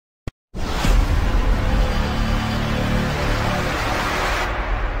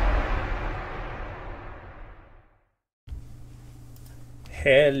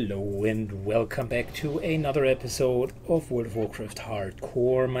Hello and welcome back to another episode of World of Warcraft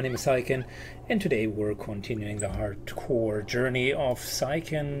Hardcore. My name is Syken and today we're continuing the hardcore journey of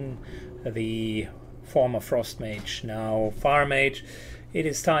Syken, the former Frost Mage, now Fire Mage. It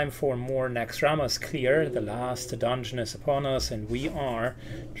is time for more Naxxramas clear. The last dungeon is upon us and we are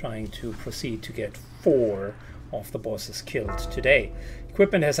trying to proceed to get 4 of the bosses killed today.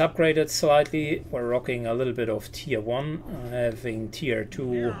 Equipment has upgraded slightly. We're rocking a little bit of tier 1, having tier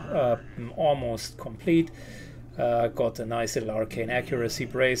 2 almost complete. Got a nice little arcane accuracy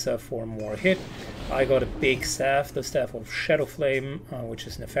bracer for more hit. I got a big staff, the staff of Shadowflame, which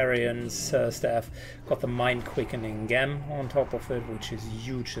is Nefarian's staff. Got the mind quickening gem on top of it, which is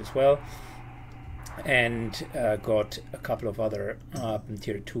huge as well. And got a couple of other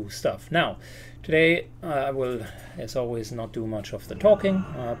tier 2 stuff. Now, today I will, as always, not do much of the talking.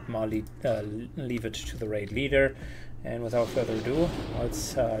 I'll leave it to the raid leader. And without further ado,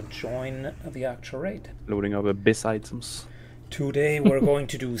 let's join the actual raid. Loading our abyss items. Today we're going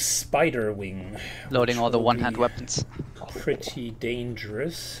to do Spider Wing. Loading all the one-hand weapons. Pretty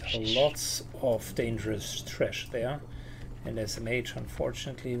dangerous. Lots of dangerous trash there. And as a mage,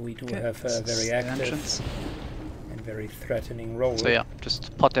 unfortunately, we do have a very active and very threatening role. So yeah,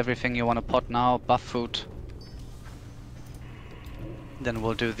 just pot everything you want to pot now, buff food. Then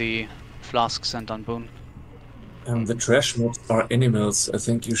we'll do the flasks and unboon. The trash mobs are animals. I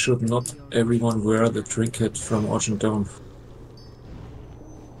think you should not everyone wear the trinket from Argent Dawn.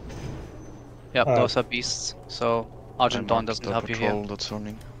 Yep, those are beasts, so Argent Dawn doesn't help you here. That's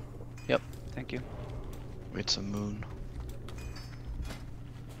running. Yep, thank you. It's a moon.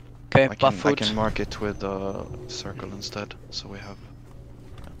 Okay, buff food. I can mark it with a circle instead, so we have...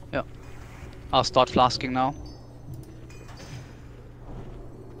 Yeah. I'll start flasking now.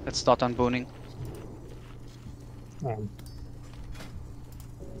 Let's start unbooning.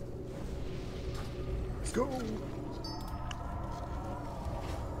 Let's go!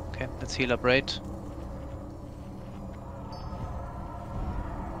 Okay, let's heal up raid.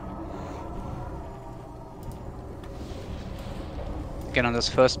 Again, on this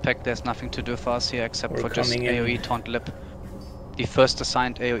first pack, there's nothing to do for us here except for just AoE taunt lip. The first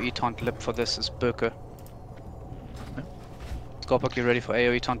assigned AoE taunt lip for this is Birke. Scorpok, you ready for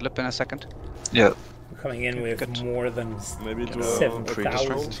AoE taunt lip in a second? Yeah. We're coming in with more than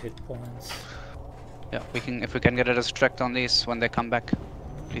 7,000 hit points. Yeah, we can, if we can get a distract on these when they come back,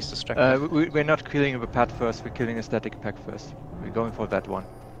 please distract them. We're not killing a pad first, we're killing a static pack first. We're going for that one.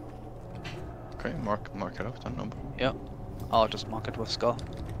 Okay, mark it out, that number. Yeah. I'll just mark it with skull.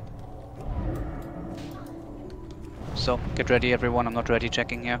 So, get ready everyone, I'm not ready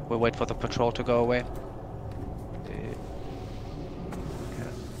checking here. We'll wait for the patrol to go away.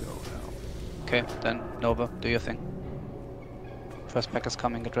 Okay, then Nova, do your thing. First pack is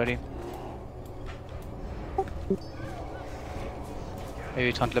coming, get ready.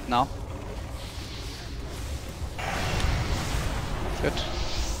 Maybe taunt lip now. Good.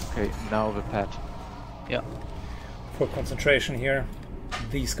 Okay, now the pad. Yeah. For concentration here,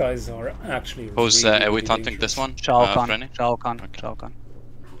 these guys are actually Who's really, are we really taunting dangerous. this one? Shao Kahn. Frenny? Shao Kahn. Okay. Shao Kahn.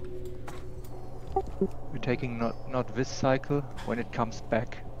 We're taking not this cycle when it comes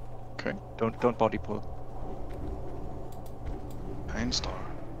back. Okay. Don't body pull. Pain Star.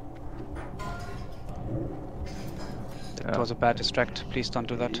 That was a bad distract, please don't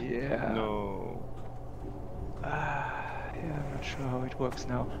do that. Yeah. No. Yeah, I'm not sure how it works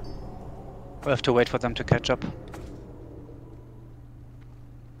now. We'll have to wait for them to catch up.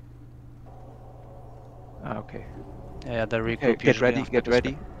 Okay. Yeah, the regroup. Okay, get ready, get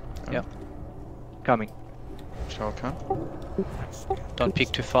ready. Yeah. Coming. Shao Kahn. Don't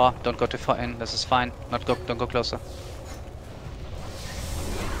peek too far, don't go too far in, this is fine. Don't go closer.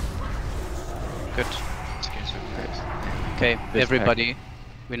 Good. Okay, everybody,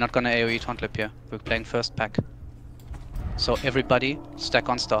 we're not gonna AoE taunt lip here. We're playing first pack. So everybody, stack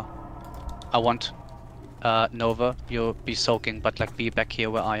on star. I want Nova, you'll be soaking, but like be back here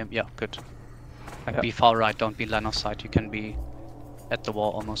where I am. Yeah, good. Like be far right, don't be line of sight. You can be at the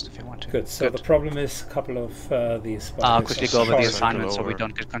wall almost if you want to. Good, so the problem is a couple of these quickly go over the charged assignment so we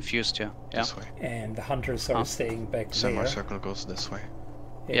don't get confused here. Yeah. This way. and the hunters are staying back there. Semicircle goes this way.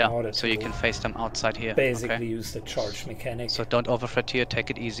 In order Yeah, so you to can face them outside here. basically Okay. use the charge mechanic. So don't overthreat here, take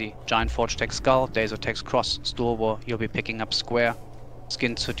it easy. Giant Forge takes Skull, Dazo takes Cross, Stool War, you'll be picking up Square.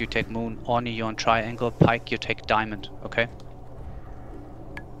 Skin Suit you take Moon, Orni you're on Triangle, Pike you take Diamond, okay?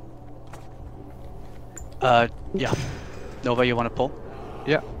 Yeah. Nova you wanna pull?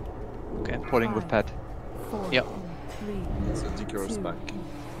 Yeah. Okay. Pulling with pad. Yep. So Decur's back.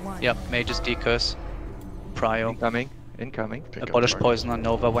 Yep, Mage's Decurse. Prio. Incoming. Incoming. Pick up Abolish target. poison on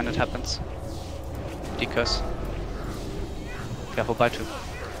Nova when it happens. Decurse. Careful by 2.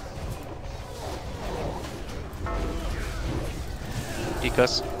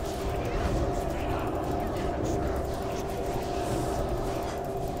 Decurse.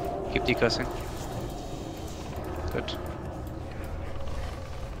 Keep decursing. Good.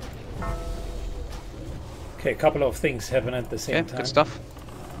 Okay, a couple of things happen at the same Okay, time. good stuff.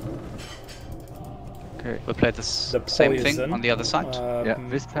 Okay. We'll play this The same thing poison, on the other side. Yeah,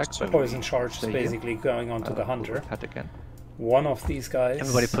 this pack. Poison charge is Stay here. basically going on to the hunter. Pat again. One of these guys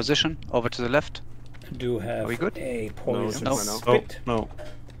Everybody position over to the left. do have Are we good? a poison No. spit No.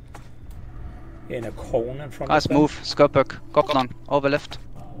 in a cone in front Guys, of them. move. Skurberg. Goblin. Over left.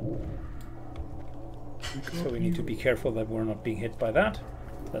 So we need to be careful that we're not being hit by that.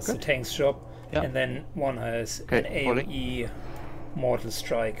 That's the tank's job. Yeah. And then one has Okay, an falling. AoE Mortal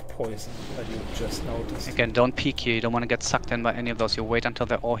Strike poison that you just noticed. Again, don't peek here. You don't want to get sucked in by any of those. You wait until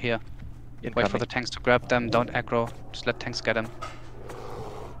they're all here. Wait for Incoming. the tanks to grab them. Don't aggro. Just let tanks get them.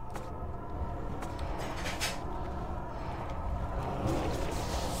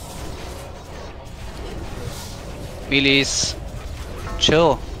 Melees.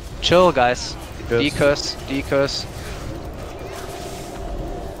 Chill. Chill, guys. Decurse. Decurse.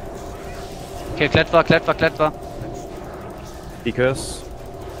 Okay, Kletver, Kletver, Kletver. Because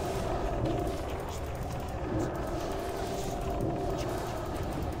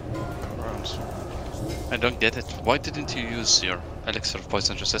Rounds. I don't get it. Why didn't you use your elixir of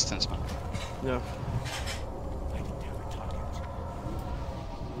poison resistance, man? Yeah.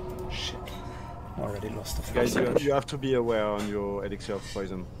 Shit. Already lost the Guys, first. you have to be aware on your elixir of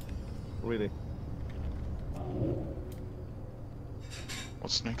poison. Really.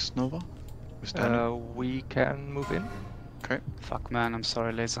 What's next, Nova? Who's down? We can move in. Okay. Fuck, man. I'm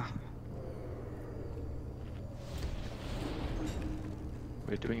sorry, Laser.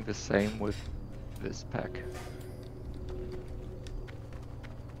 We're doing the same with this pack.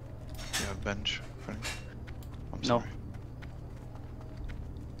 Yeah, bench. Frank. I'm No. sorry.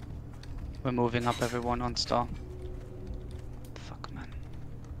 We're moving up everyone on star. Fuck, man.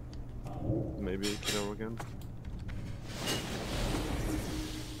 Maybe killer again.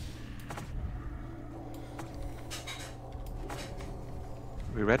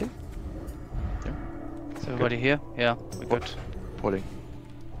 We ready? Is everybody here? Yeah, we're good. Pulling.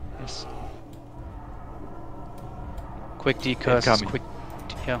 Yes. Quick decurse, Incoming. quick.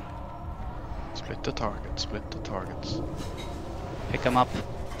 Yeah, Split the target, split the targets. pick them up,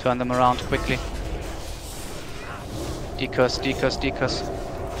 turn them around quickly. Decurse, decurse, decurse.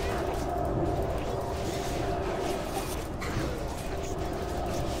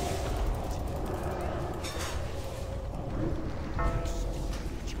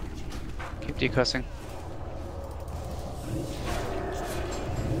 Keep decursing.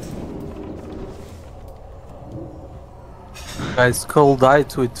 Guys, Skull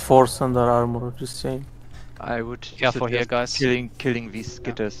died with force under armor, just saying. I would Careful here, suggest guys. killing these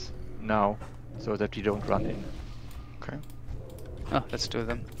skitters now, so that we don't run in. Okay. Oh, let's do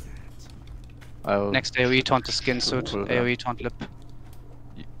them. I'll Next AoE taunt the skin should suit, pull them. AoE taunt lip.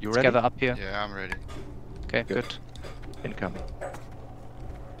 You Let's ready? gather up here. Yeah, I'm ready. Okay, Good. good. Incoming.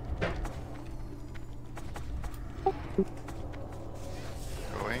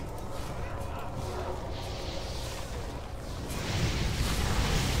 Going.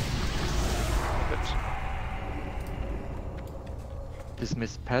 Good.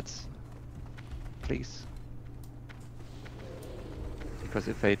 Dismiss pets, please. Because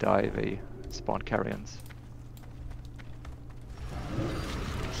if they die, they spawn carrions.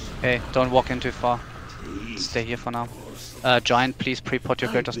 Hey, don't walk in too far. Stay here for now. Giant, please pre-pot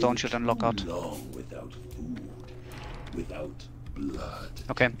your greater stone shield and lock out. Without food, without blood.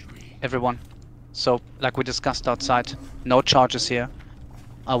 Okay, everyone. So, like we discussed outside, no charges here.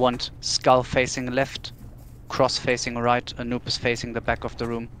 I want Skull facing left, Cross facing right, Anubis facing the back of the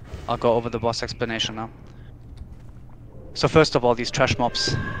room. I'll go over the boss explanation now. So first of all, these trash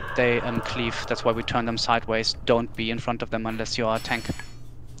mobs, they cleave. That's why we turn them sideways. Don't be in front of them unless you are a tank.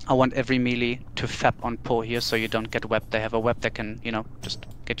 I want every melee to fap on pull here so you don't get webbed. They have a web that can, you know, just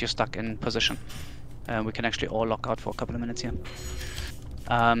get you stuck in position. We can actually all lock out for a couple of minutes here.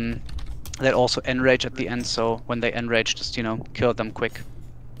 They also enrage at the end, so when they enrage, just, you know, kill them quick.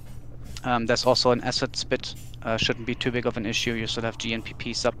 There's also an acid spit. Shouldn't be too big of an issue. You still have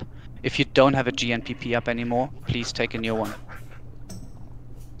GNPPs up. If you don't have a GNPP up anymore, please take a new one.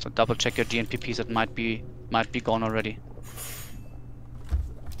 So double check your GNPPs. It might be gone already.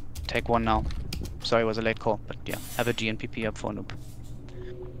 Take one now. Sorry, it was a late call, but yeah, have a GNPP up for noob.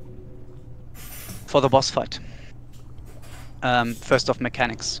 For the boss fight. First off,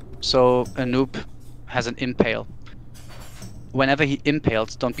 mechanics. So a noob has an impale. Whenever he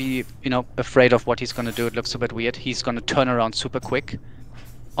impales, don't be, afraid of what he's gonna do. It looks a bit weird. He's gonna turn around super quick.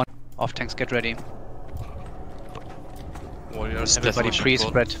 Off tanks, get ready. Warriors, Everybody Death Wish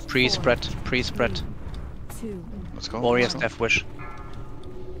pre-spread, pre-spread, pre-spread. Let's go. Warriors, let's go. Death Wish.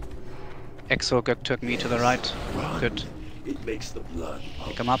 Exo took me to the right. Good. It makes the blood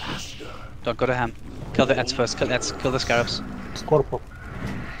Pick him up. faster. Don't go to ham. Kill the Eds first. Kill Eds. Kill the Scarabs. Scorpio.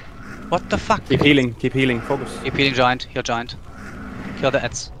 What the fuck? Keep healing, focus. Keep healing giant. Heal giant. Kill the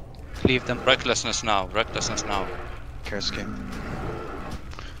Eds. Leave them. Recklessness now, recklessness now. Curse King.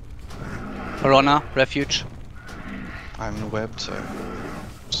 Corona, refuge. I'm webbed, so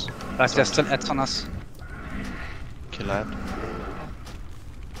Guys, there's still Eds on us. kill that.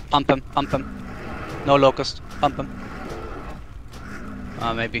 Pump him, pump him. No locust. Pump him.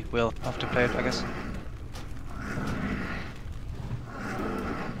 Maybe we'll have to play it, I guess.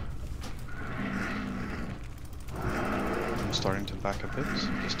 I'm starting to back a bit,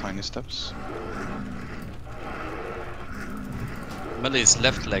 just tiny steps. Millie's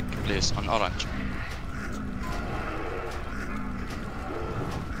left leg, please, on orange.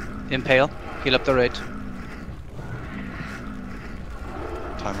 Impale. Heal up the raid.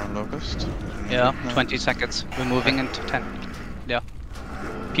 Timer on Locust. Yeah, No. 20 seconds. We're moving into 10. Yeah.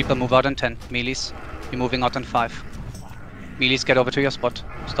 People move out in 10. Melees. You're moving out in 5. Melees, get over to your spot.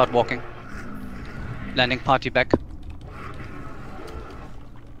 Start walking. Landing party back.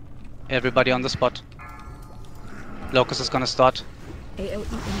 Everybody on the spot. Locust is gonna start. Yeah,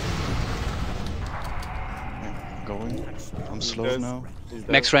 going. I'm slow now.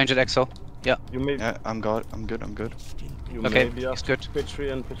 Max range at Exo. Yeah. You may, Yeah, I'm good. I'm good. you Okay, maybe it's have good. Petri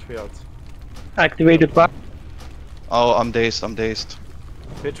and Petri out. Activated back. Oh, I'm dazed.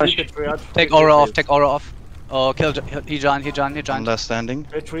 Petri out. Take Petri aura off, failed. take aura off. Oh, kill he giant. I'm last standing.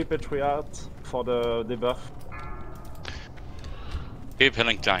 Petri out for the debuff. Keep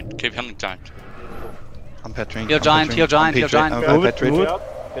healing giant, keep healing giant. I'm petring. Heal I'm giant, petring, heal giant, I'm heal petring, giant. I'm Petri petring. out.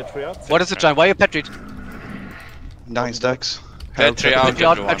 Petri out. What is it, giant? Why are you petried? 9 stacks. Petri out, Petri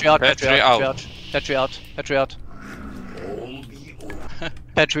out, everyone. Petri out, Petri Petri out. out, Petri out, Petri out. All be over.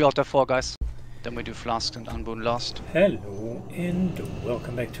 Petri out, 4 guys. Then we do Flask and Unboon last. Hello and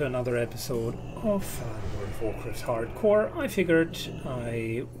welcome back to another episode of World of Warcraft Hardcore. I figured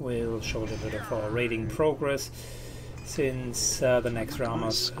I will show a little bit of our raiding progress since the next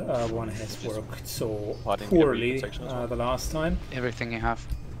Ramas one has worked so poorly the last time. Everything you have.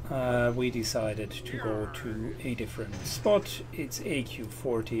 We decided to go to a different spot. It's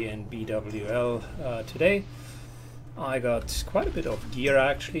AQ40 and BWL today. I got quite a bit of gear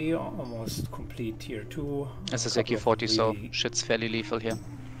actually, almost complete tier 2. This is A couple of AQ40, so really shit's fairly lethal here.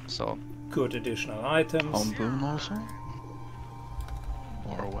 So, good additional items. On boom also?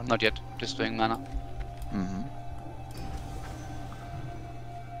 Or one? not yet, just doing mana. Mm-hmm.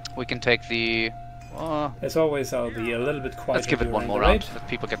 We can take the... As always, I'll be a little bit quieter. let's give it one during more the round. raid. Let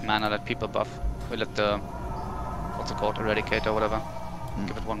people get mana, let people buff. We let the... what's it called? Eradicate or whatever.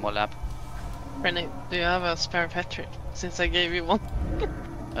 Give it one more lap. Renee, do you have a spare Petri? Since I gave you one.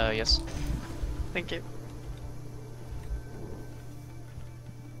 Yes. Thank you.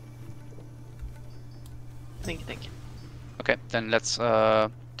 Thank you. Okay, then let's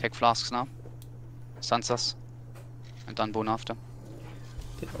take flasks now. Sansas. And unboon after.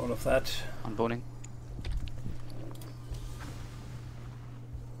 Did all of that. Unbooning.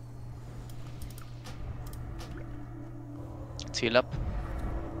 Let's heal up.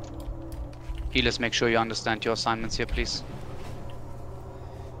 Healers, make sure you understand your assignments here, please.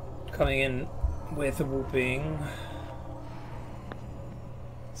 Coming in with a whooping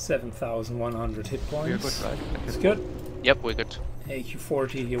 7,100 hit points. We're good, right? It's good. Yep, we're good.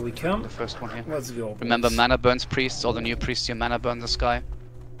 AQ40, here we come. The first one here. Let's go. Remember, boys. mana burns priests, all the new priests here, mana burn the sky.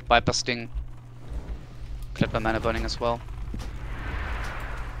 Viper sting. Clipper mana burning as well.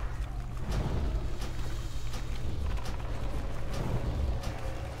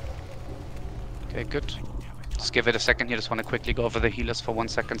 Okay, good. Just give it a second here, just want to quickly go over the healers for 1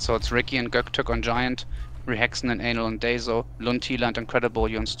 second. So it's Ricky and Göktuk on Giant, Rehexen and Anal on Dazo, Lunti and Incredible,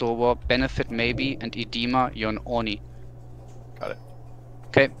 you're on Storwar, Benefit maybe, and Edema, you're on Orni. Got it.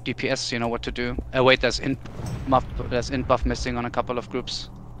 Okay, DPS, you know what to do. Wait, there's int buff missing on a couple of groups.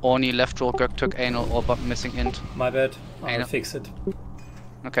 Orni, left roll, Göktuk, Anal, all buff missing int. My bad. I'll Anal. fix it.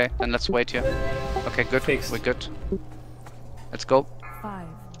 Okay, then let's wait here. Okay, good. Fixed. We're good. Let's go. 5,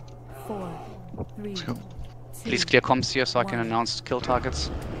 4, 3. Let's go. Please clear comms here so I can announce kill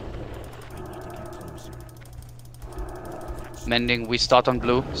targets. Mending, we start on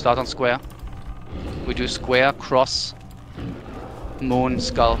blue, start on square. We do square, cross, Moon,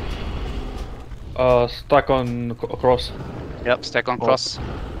 Skull. Stuck on cross. Yep, stack on cross.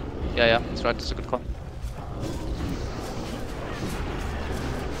 Yeah, that's right, that's a good call.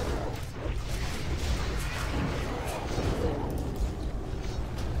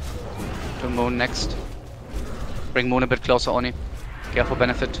 To Moon next. Bring Moon a bit closer, Oni. Careful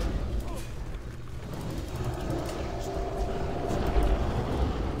benefit.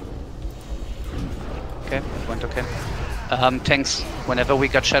 Okay, it went okay. Tanks, whenever we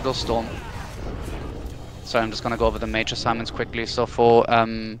got Shadow Storm. Sorry, I'm just gonna go over the mage assignments quickly. So for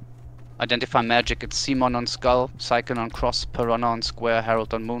identify magic, it's Simon on Skull, Psychon on Cross, Piranha on Square,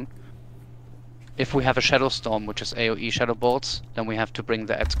 Herald on Moon. If we have a Shadow Storm, which is AoE Shadow Bolts, then we have to bring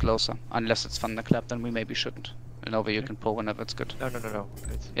the ads closer. Unless it's Thunderclap, then we maybe shouldn't. And over you can pull whenever it's good. No.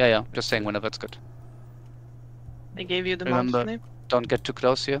 Yeah, just saying whenever it's good. I gave you the Remember, month name. don't get too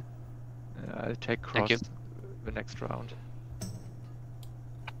close here. I'll take Thank cross you. the next round.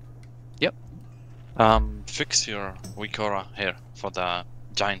 Yep. Fix your weak aura here for the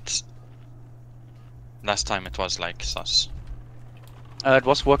giants. Last time it was like sus. It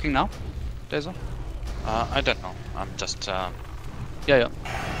was working now, Dezo? I don't know. I'm just. Yeah.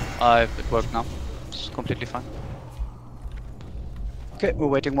 It worked now. It's completely fine. Okay, we're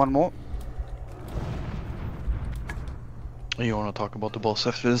waiting one more. You wanna talk about the boss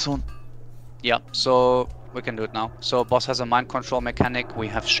after this one? Yeah, so we can do it now. So boss has a mind control mechanic. We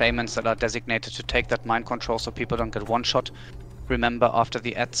have shamans that are designated to take that mind control so people don't get one shot. Remember after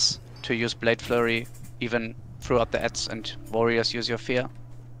the ads to use Blade Flurry even throughout the ads, and warriors use your fear.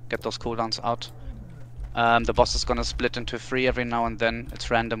 Get those cooldowns out. The boss is gonna split into 3 every now and then. It's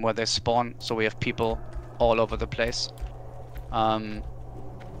random where they spawn, so we have people all over the place. Let's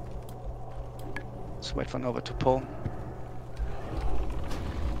wait for Nova to pull.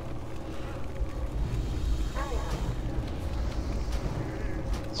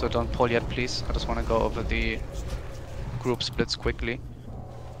 So don't pull yet, please. I just want to go over the group splits quickly.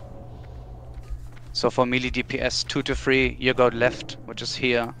 So for melee DPS 2 to 3, you go left, which is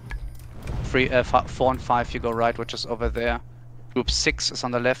here. 4 and 5, you go right, which is over there. Group 6 is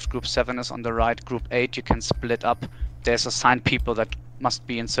on the left, group 7 is on the right, group 8 you can split up. There's assigned people that must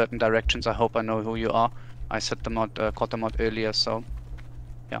be in certain directions. I hope I know who you are. I set them out, caught them out earlier, so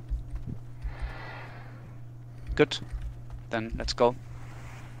yeah. Good. Then let's go.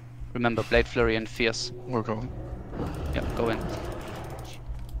 Remember Blade Flurry and Fierce. We're going. Yeah, go in.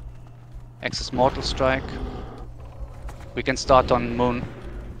 Access Mortal Strike. We can start on Moon.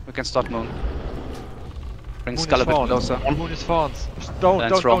 We can start Moon. Bring Moon Skull a is bit fawns. closer. Moon is fawns. Don't.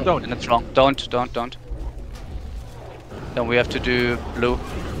 And it's wrong. Don't. Then we have to do blue.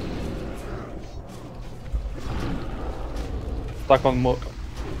 Stuck on Moon.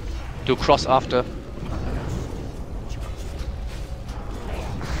 Do cross after.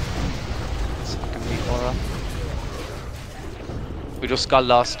 Aura. We do Skull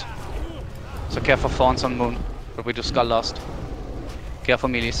last. So careful Fawns on Moon, but we do Skull last. Careful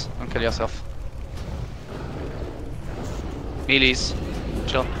melees, don't kill yourself. Melees,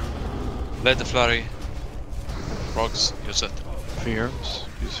 chill. Let the flurry. Rogues, use it. Fears.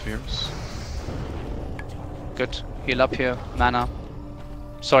 Use fears. Good. Heal up here. Mana.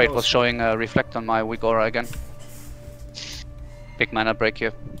 Sorry, it was showing a reflect on my weak aura again. Big mana break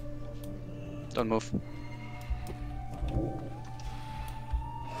here. Don't move.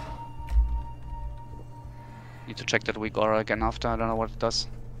 Need to check that weak aura again after. I don't know what it does.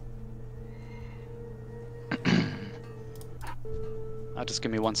 Just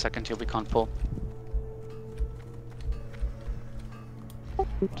give me 1 second here. We can't pull.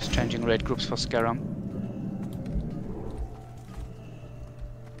 Just changing raid groups for Scarum.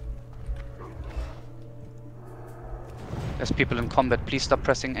 There's people in combat. Please stop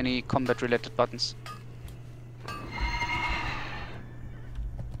pressing any combat related buttons.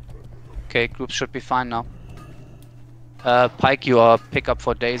 Okay, groups should be fine now. Pike, you are pickup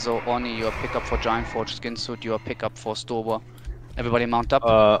for Dazo. Oni, you are pickup for Giant Forge. Skinsuit, you are pickup for Storber. Everybody mount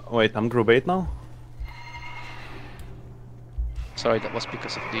up. Wait, I'm group 8 now? Sorry, that was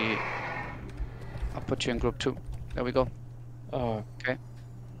because of the... I'll put you in group 2. There we go. Okay.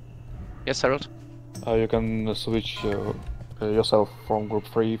 Yes, Harold? You can switch yourself from group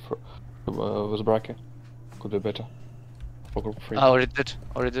 3 with Bracky. Could be better for group 3. I already did.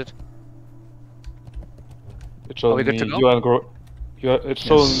 It showed me you and group. It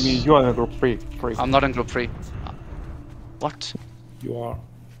showed me you and group 3. I'm not in group 3. What? You are.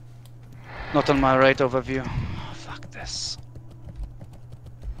 Not on my raid overview. Fuck this.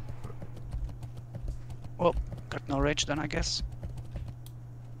 Well, got no rage then, I guess.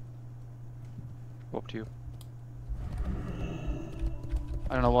 Up to you.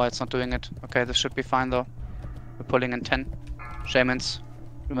 I don't know why it's not doing it. Okay, this should be fine though. We're pulling in 10. Shamans,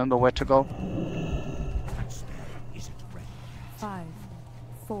 remember where to go. 5,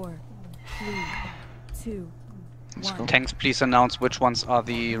 4, 3, 2, Let's 1. go. Tanks, please announce which ones are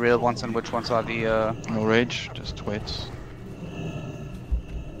the real ones and which ones are the... No rage, just wait.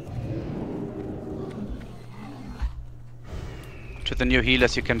 To the new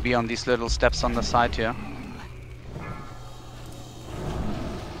healers, you can be on these little steps on the side here.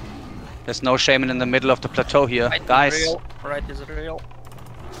 There's no shaman in the middle of the plateau here, guys. Right is real.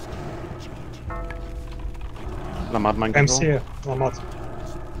 Lamad man can go. MC, Lamad.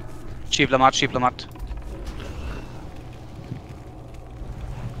 Cheap Lamad, cheap Lamad.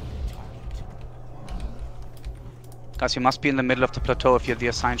 Guys, you must be in the middle of the plateau if you're the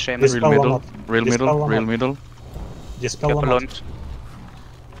assigned shaman. Dispel Real middle, Lamad. real Dispel middle, Lamad. real middle. Dispel Careful, Lamad. Lund.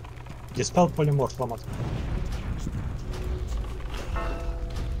 Dispel polymorph Lamad.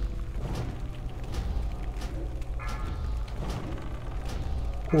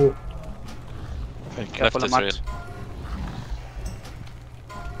 Cool. Fake. Careful, Left is Lamad. real.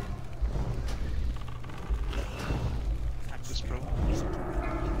 This bro.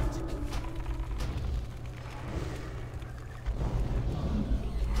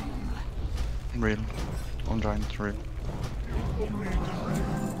 Real. On giant, real.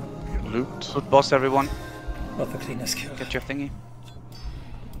 Loot. Good boss, everyone. Not the cleanest kill. Get your thingy.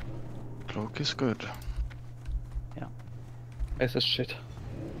 Cloak is good. This is shit.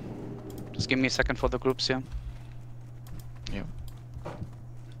 Just give me a second for the groups here. Yeah.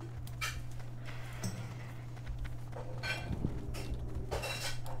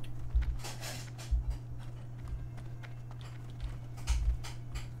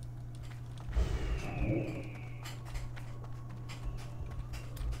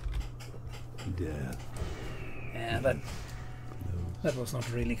 Death. Yeah, that was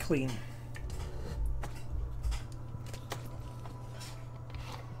not really clean.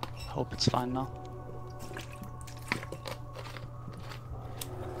 Hope it's fine now.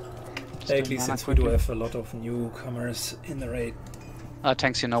 Lately, mana since we do quickly. have a lot of newcomers in the raid.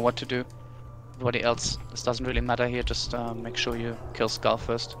 Tanks, you know what to do. Everybody else, this doesn't really matter here. Just make sure you kill Skull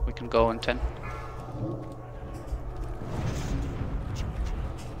first. We can go in 10.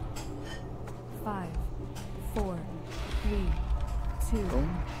 Five, 4, 3, 2,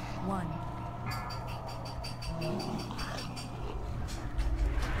 1.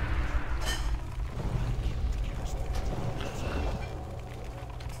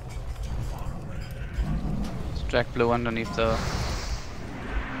 Let's drag blue underneath the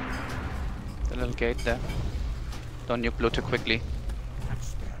little gate there. Don't nuke blue too quickly.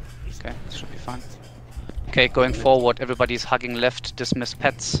 Okay, this should be fine. Okay, going forward, everybody's hugging left, dismiss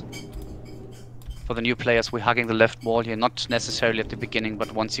pets. For the new players, we're hugging the left wall here, not necessarily at the beginning,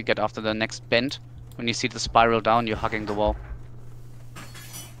 but once you get after the next bend, when you see the spiral down, you're hugging the wall.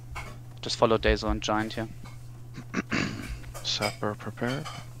 Just follow Dazo and Giant here. Sapper prepared.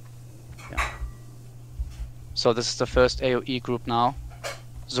 Yeah. So this is the first AoE group now.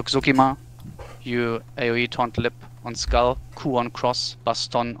 Zukzukima, you AoE taunt lip on Skull, Ku on cross,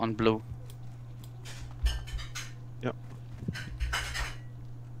 Baston on blue. Yep.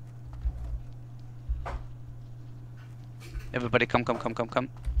 Everybody come.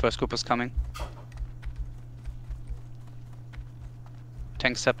 First group is coming.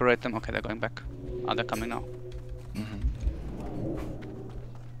 Tanks separate them. Okay, they're going back. Ah, they're coming now.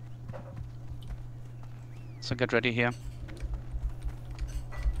 So get ready here.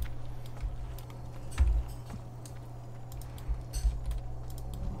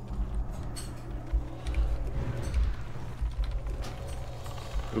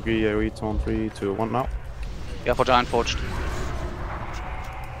 Oogie, AoE on 3, 2, 1 now. Yeah, for Giant Forged.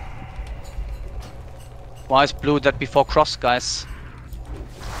 Why is blue that before cross, guys?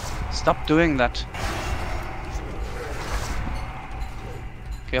 Stop doing that.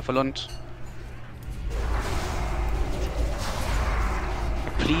 Careful, Lund.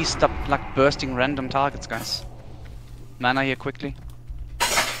 Please stop like bursting random targets, guys. Mana here quickly.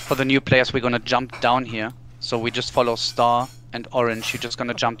 For the new players, we're gonna jump down here. So we just follow Star and Orange. You're just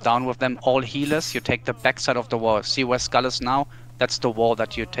gonna jump down with them. All healers, you take the backside of the wall. See where Skull is now? That's the wall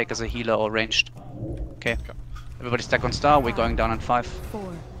that you take as a healer or ranged. Okay. Everybody stack on Star. We're going down in 5.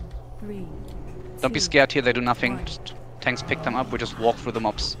 4, 3. Don't be scared here. They do nothing. Just tanks pick them up. We just walk through the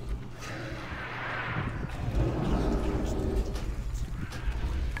mobs.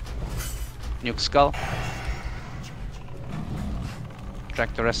 Nuke Skull.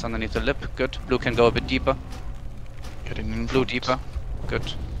 Drag the rest underneath the lip. Good. Blue can go a bit deeper. Getting in Blue front. deeper.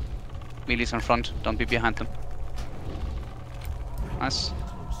 Good. Melee's in front. Don't be behind them. Nice.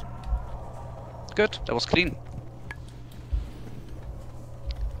 Good, that was clean.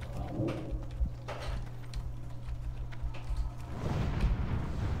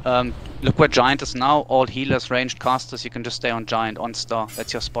 Look where Giant is now. All healers, ranged casters, you can just stay on Giant, on Star.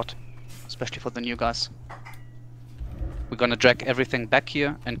 That's your spot. Especially for the new guys. We're gonna drag everything back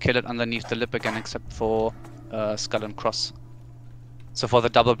here and kill it underneath the lip again, except for Skull and Cross. So for the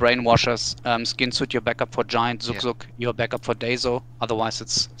double brainwashers, Skin Suit, you're backup for Giant, Zuk, you're backup for Dazo. Otherwise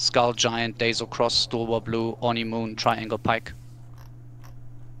it's Skull, Giant, Dazo, Cross, Stalwar, Blue, Oni, Moon, Triangle, Pike.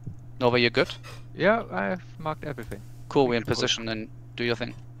 Nova, you good? Yeah, I've marked everything. Cool, we're in position, then do your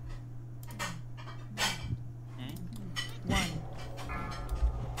thing.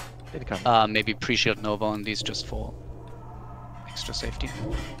 Maybe pre-shield Nova on these just for extra safety.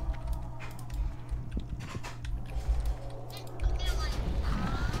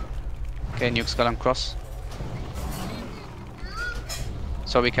 Okay, nuke Skull and Cross.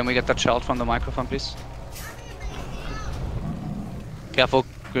 Sorry, can we get that child from the microphone, please? Careful,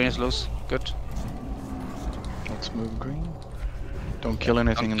 green is loose. Good. Let's move green. Don't kill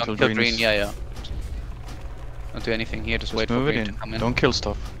anything until kill green is... Yeah. Don't do anything here, just wait for move it green in. to come in. Don't kill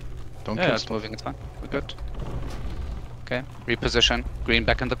stuff. Don't kill it's stuff. moving, it's fine. We're good. Okay, reposition. Green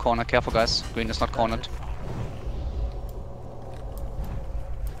back in the corner. Careful, guys. Green is not cornered.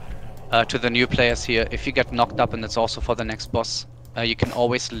 To the new players here, if you get knocked up, and it's also for the next boss, you can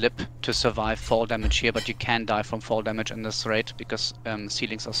always lip to survive fall damage here, but you can die from fall damage in this raid because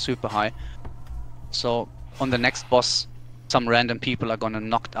ceilings are super high. So on the next boss, some random people are gonna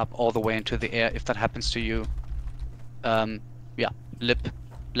knocked up all the way into the air. If that happens to you, yeah, lip,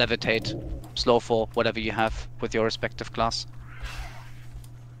 levitate, slow fall, whatever you have with your respective class.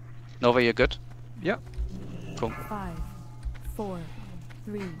 Nova, you're good? Yeah. Cool. 5, 4,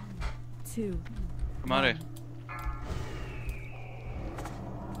 3, 2. Mari.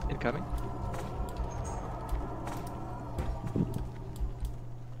 Incoming.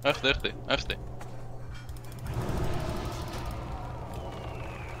 Earthy.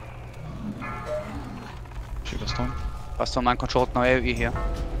 Shield is done. Pastor man controlled no AoE here.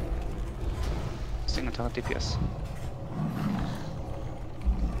 Single target DPS.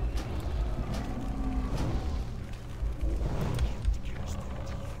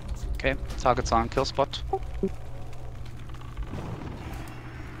 Okay, targets are on kill spot.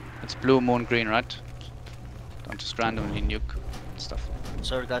 It's blue, moon, green, right? Don't just randomly nuke stuff.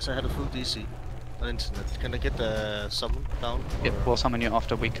 Sorry guys, I had a full DC on internet. Can I get the summon down? Yep, we'll summon you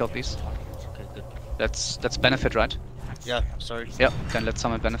after we kill these. Okay, good. That's benefit, right? Yeah, sorry. Yep, then let's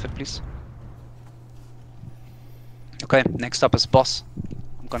summon benefit, please. Okay, next up is boss.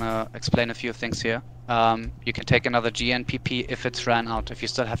 I'm gonna explain a few things here. You can take another GNPP if it's ran out. If you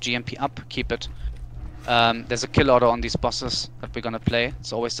still have GNP up, keep it. There's a kill order on these bosses that we're gonna play.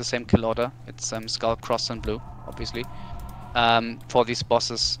 It's always the same kill order. It's Skull, Cross and Blue, obviously. For these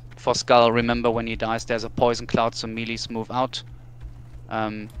bosses, for Skull, remember when he dies there's a poison cloud, so melees move out.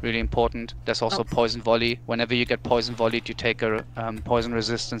 Really important. There's also poison volley. Whenever you get poison volleyed, you take a poison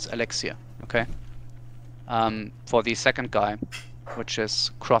resistance elixir. Okay. For the second guy, which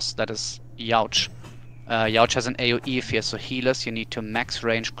is Cross, that is Youch. Youch has an AoE fear, so healers, you need to max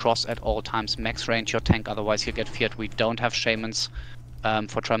range Cross at all times. Max range your tank, otherwise you get feared. We don't have shamans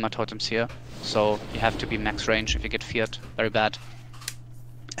for Tremor Totems here, so you have to be max range if you get feared. Very bad.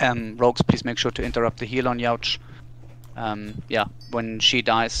 Rogues, please make sure to interrupt the heal on Youch. Yeah, when she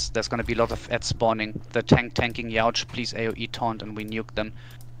dies, there's gonna be a lot of ads spawning. The tanking Youch, please AoE taunt and we nuke them.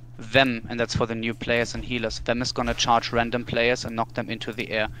 Them, and that's for the new players and healers, them is gonna charge random players and knock them into the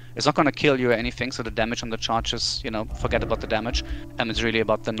air. It's not gonna kill you or anything, so the damage on the charges, you know, forget about the damage. It's really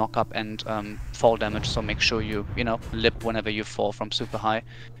about the knock up and fall damage, so make sure you, lip whenever you fall from super high.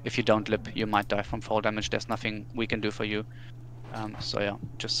 If you don't lip, you might die from fall damage. There's nothing we can do for you. So yeah,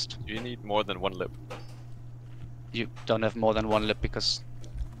 just... You need more than one lip. You don't have more than one lip because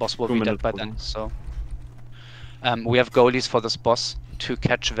boss will be dead by then, so... we have goalies for this boss to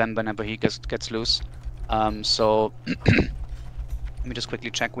catch Vem whenever he gets loose. So let me just quickly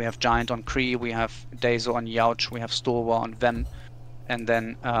check. We have Giant on Kree, we have Dazo on Youch, we have Stalwar on Vem, and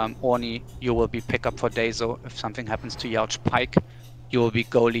then Orni, you will be pickup for Dazo. If something happens to Youch Pike, you will be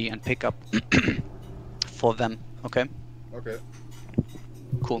goalie and pickup for them. Okay? Okay.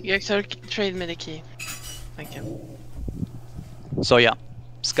 Cool. You trade me the key. Thank you. So yeah,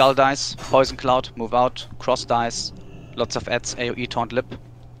 Skull dies, Poison Cloud, move out, Cross dies, lots of ads, AoE taunt lip,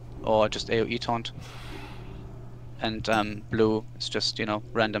 or just AoE taunt. And Blue is just,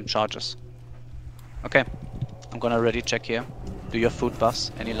 random charges. Okay, I'm gonna ready check here. Do your food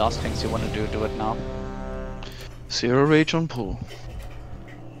buffs. Any last things you want to do it now. 0 rage on pull.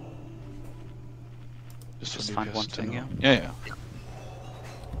 Just find one thing here. Yeah.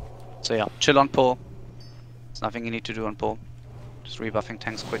 So yeah, chill on pull. There's nothing you need to do on pull. Just rebuffing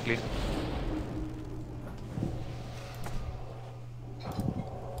tanks quickly.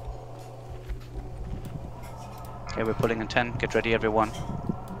 Okay, we're pulling in 10. Get ready, everyone.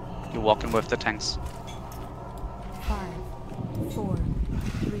 You're walking with the tanks. 5, 4,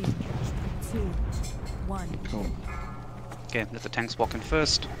 3, 2, 1. Cool. Okay, let the tanks walk in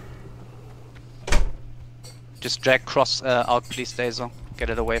first. Just drag cross out, please, Dazer. Get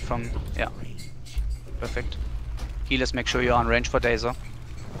it away from... Yeah. Perfect. Healers, make sure you're on range for Dazer.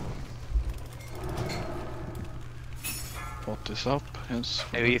 Put this up, yes.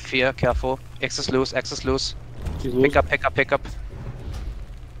 Maybe fear, careful. X is loose, X is loose. Pick up, pick up, pick up.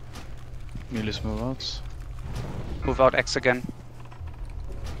 Melee's move out. Move out X again.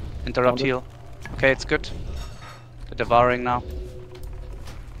 Interrupt heal. Okay, it's good. The devouring now.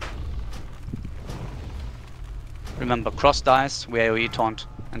 Remember, cross dice, we AoE taunt,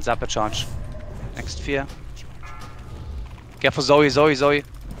 and zapper charge. Next fear. Careful, Zoe.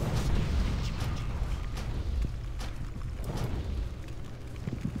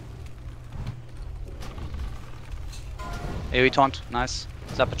 AoE taunt, nice.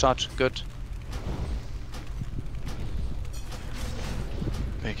 Zapper charge, good.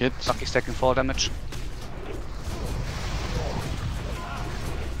 Make it. Lucky stacking fall damage.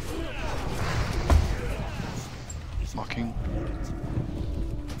 Mocking.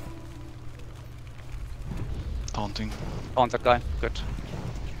 Daunting. Taunt that guy, good.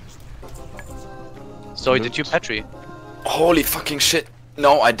 Zoe, did you Petri? Holy fucking shit.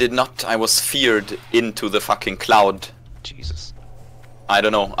 No, I did not. I was feared into the fucking cloud. Jesus. I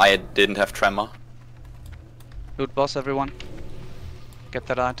don't know. I didn't have tremor. Loot boss, everyone. Get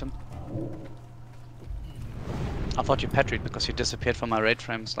that item. I thought you Petried because you disappeared from my raid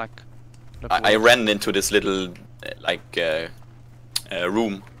frames, like... I ran into this little,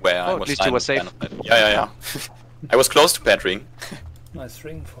 room where I was... at least you were safe. Yeah. I was close to Petring. Nice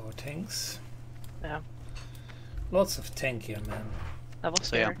ring for tanks. Yeah. Lots of tank here, man. That was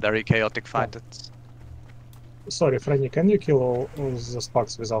so yeah, very chaotic fight. It's... Sorry, Franny, can you kill all the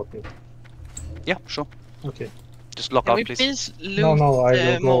sparks without me? Yeah, sure. Okay. Just lock Can out, we please. please loot No, I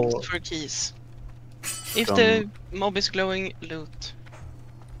the will mobs go... for keys? If the mob is glowing, loot.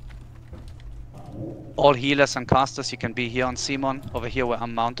 All healers and casters, you can be here on Simon, over here where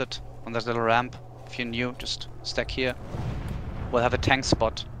I'm mounted, on this little ramp. If you're new, just stack here. We'll have a tank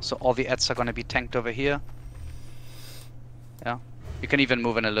spot, so all the ads are gonna be tanked over here. Yeah. You can even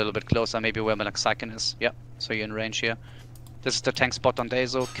move in a little bit closer, maybe where Malaxican is. Yeah, so you're in range here. This is the tank spot on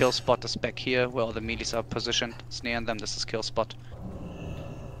Dazo. Kill spot is back here, where all the melees are positioned. It's near them, this is kill spot.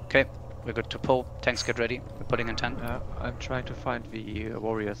 Okay, we're good to pull. Tanks get ready. We're putting in 10. I'm trying to find the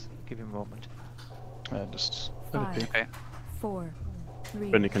warriors. Give me a moment. Just... 5, Okay. 4,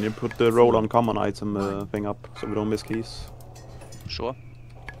 3. Brenny, can you put the roll on common item thing up so we don't miss keys? Sure.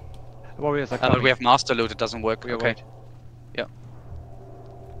 Warriors are but coming. we have master loot, it doesn't work. Okay. Okay. Yeah.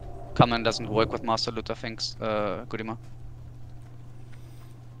 Common doesn't work with master loot, I think, Gudima.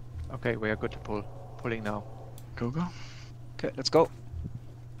 Okay, we are good to pull. Pulling now. Go. Okay, let's go.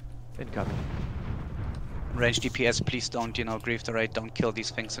 Incoming. Range DPS, please don't, grieve the raid, don't kill these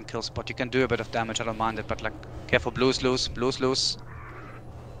things in kill spot. You can do a bit of damage, I don't mind it, but like, careful, blues loose.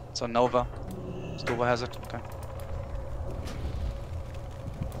 It's on Nova. Stuva has it, okay.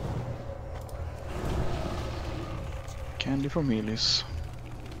 Candy for melees.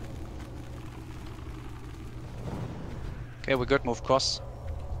 Okay, we're good, move cross.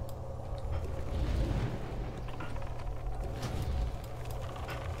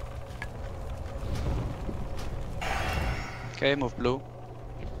 Okay, move blue.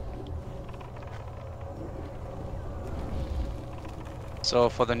 So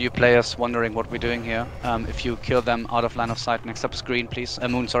for the new players wondering what we're doing here, if you kill them out of line of sight, next up is green, please.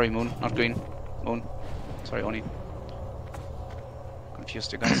 Moon, Moon, not green. Moon. Sorry, Oni.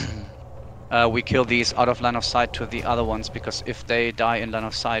 Confused you guys. We kill these out of line of sight to the other ones, because if they die in line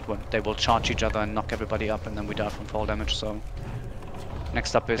of sight, they will charge each other and knock everybody up, and then we die from fall damage, so...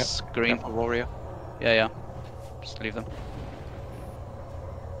 Next up is green. A warrior. Yeah. Just leave them.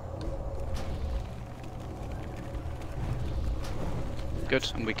 Good,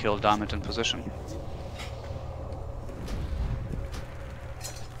 and we kill Diamond in position.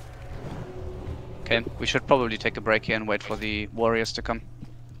 Okay, we should probably take a break here and wait for the warriors to come.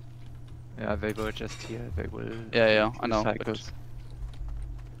 Yeah, they were just here. They will. Yeah, I know. Cycles.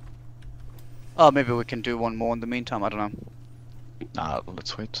 Oh, maybe we can do one more in the meantime. I don't know. Nah,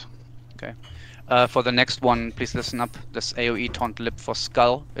 let's wait. Okay. For the next one, please listen up. This AoE taunt lip for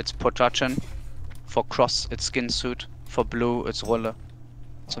Skull. It's Potachen. For cross, it's skin suit. For blue, it's roller.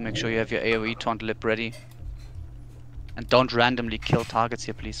 So make sure you have your AoE taunt lip ready. And don't randomly kill targets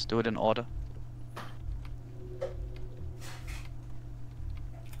here, please. Do it in order.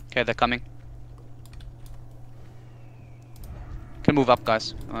 Okay, they're coming. Can move up,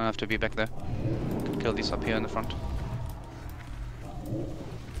 guys. I don't have to be back there. Can kill these up here in the front.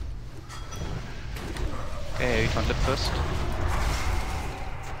 Okay, AoE taunt lip first.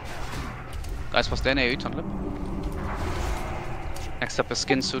 Guys, was there an AoE taunt lip? Next up is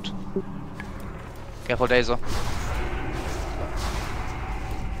skin suit. Careful, Dazer.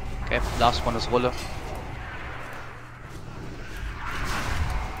 Okay, last one is roller.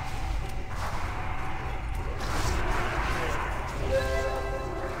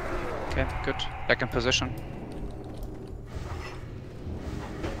 Okay, good. Back in position.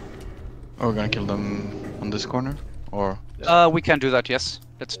 Are we gonna kill them on this corner? Or? We can do that, yes.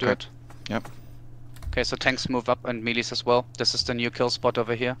 Let's do Okay. it. Yep. Okay, so tanks move up and melees as well. This is the new kill spot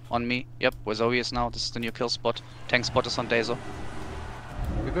over here on me. Yep, where Zoe is now. This is the new kill spot. Tank spot is on Dazer.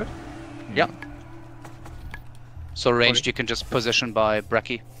 You good? Yeah. So ranged, you can just position by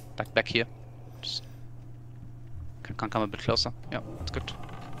Bracky. Back here. Just can come a bit closer. Yeah, that's good.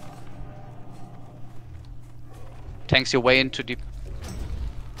 Tanks your way into deep.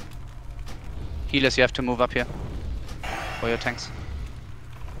 Healers, you have to move up here. For your tanks.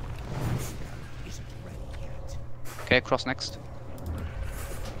 Okay, cross next.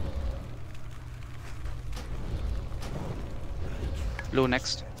 Blue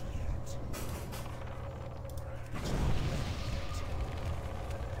next.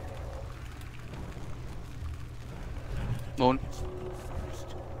 Moon.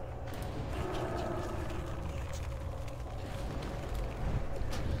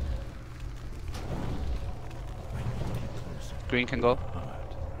 Green can go.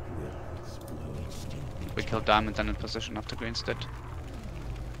 We kill Diamond then in position after Green's dead.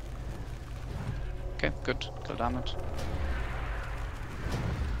 Okay, good. Kill Diamond.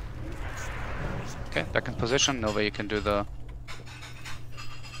 Okay, back in position. Nova, you can do the...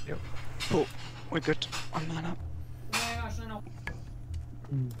 Yep. Oh, we're good. 1 mana.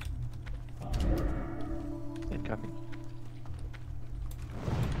 Incoming.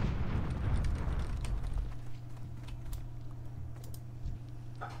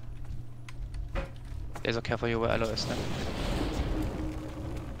 There's a careful you where Elo is then.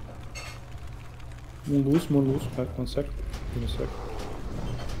 Moon loose, back 1 sec. Give me a sec.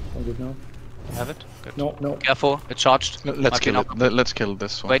 I'm good now. Have it? Good. No, no. Careful, it charged. Let's kill it. Let's kill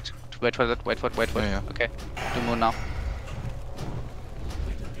this one. Wait for that, wait for it. Yeah. Okay, do Moon now.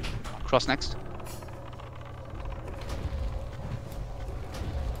 Cross next.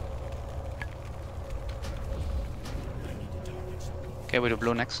 Okay, we do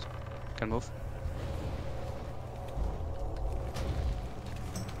blue next. Can move.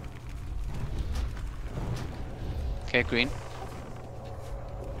 Okay, green.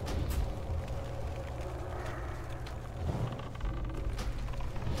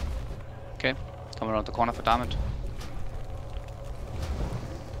 Okay, come around the corner for Diamond.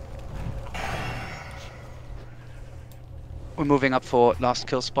 We're moving up for last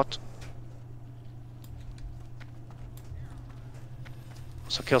kill spot.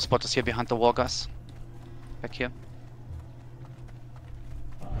 So kill spot is here behind the wall, guys. Back here.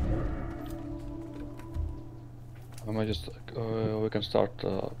 I might just we can start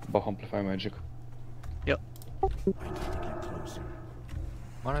buff amplify magic. Yep.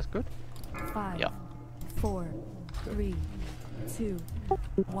 Mana's good. 5, Yeah. 4, 3, 2,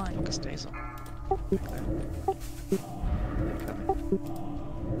 1. Focus stays on.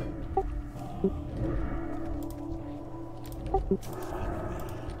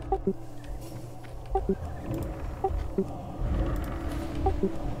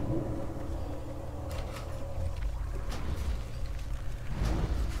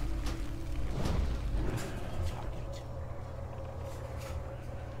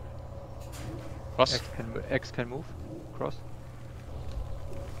 Cross. X can move. Cross.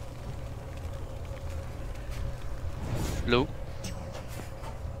 Blue.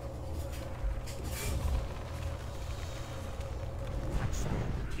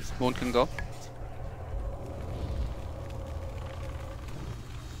 Moon can go.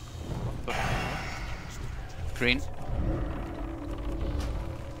 Green.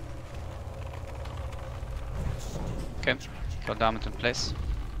 Okay, got Diamond in place.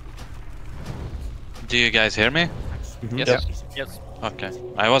 Do you guys hear me? Yes. Yes. Okay.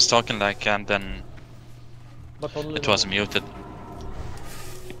 I was talking like and then it was muted.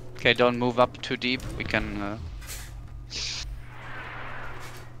 Okay, don't move up too deep. We can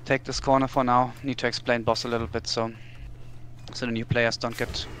take this corner for now. Need to explain boss a little bit, so the new players don't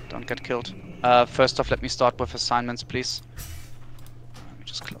get killed. First off, let me start with assignments, please. Let me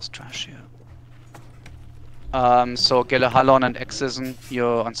just close trash here. So Gelehalon and Exisen,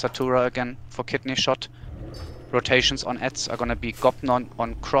 you're on Satura again for kidney shot. Rotations on Eds are gonna be Gopnon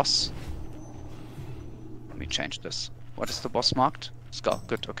on cross. Let me change this. What is the boss marked? Skull.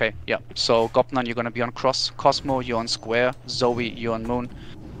 Good. Okay. Yeah. So Gopnon, you're gonna be on cross. Cosmo, you're on square. Zoe, you're on moon.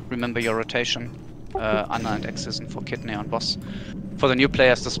 Remember your rotation. Anna and Exisen for kidney on boss. For the new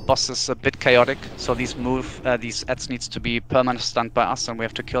players, this boss is a bit chaotic, so these Eds needs to be permanent stunned by us, and we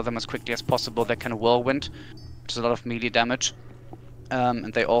have to kill them as quickly as possible. They can whirlwind, which is a lot of melee damage,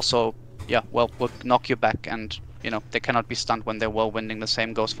 and they also, yeah, will knock you back, and you know they cannot be stunned when they're whirlwinding. The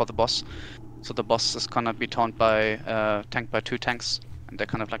same goes for the boss. So the boss is gonna be tanked by 2 tanks, and they're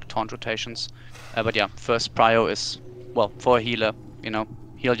kind of like taunt rotations. But yeah, first prio is, well, for a healer, you know,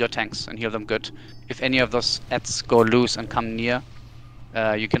 heal your tanks and heal them good. If any of those Eds go loose and come near,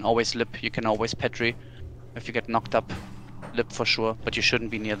 you can always lip, you can always petri. If you get knocked up, lip for sure, but you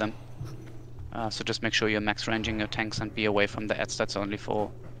shouldn't be near them. So just make sure you're max ranging your tanks and be away from the Eds. That's only for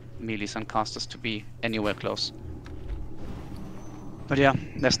melees and casters to be anywhere close. But yeah,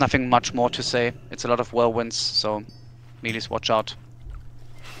 there's nothing much more to say. It's a lot of whirlwinds, so melees watch out.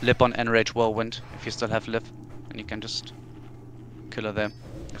 Lip on enrage whirlwind if you still have lip, and you can just kill her there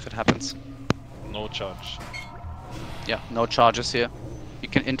if it happens. No charge. Yeah, no charges here. You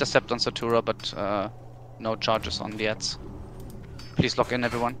can intercept on Satura, but no charges on the Eds. Please lock in,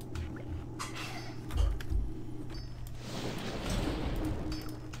 everyone.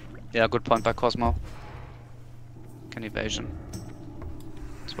 Yeah, good point by Cosmo. Can evasion.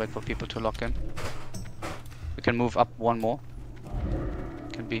 Let's wait for people to lock in. We can move up one more.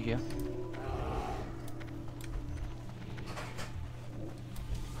 Can be here.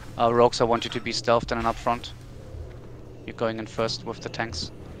 Rogues, I want you to be stealthed and up front. You're going in first with the tanks.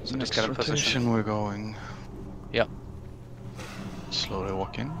 So Next just get a rotation position. we're going. Yeah. Slowly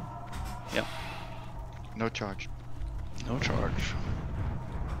walk in. Yeah. No charge. No charge.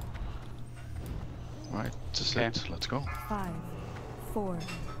 Right, this is it. Let's go. 5, 4.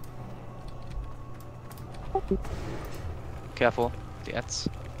 Careful, the Eds.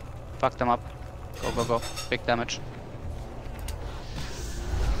 Fuck them up. Go, go, go. Big damage.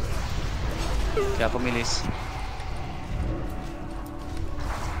 Careful, melees.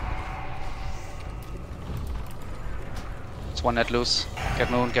 It's one net loose. Get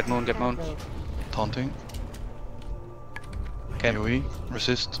moon, get moon, get moon. Taunting. Okay. AoE.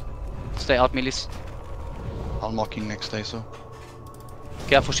 Resist. Stay out, melees. I'm mocking next day, so.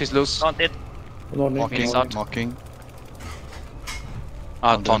 Careful, she's loose. Taunted. Mocking, Melees out. mocking.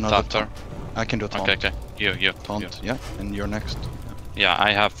 Ah, I'll do taunt another after. taunt. I can do taunt. Okay, okay. You. Taunt, yeah, and you're next. Yeah,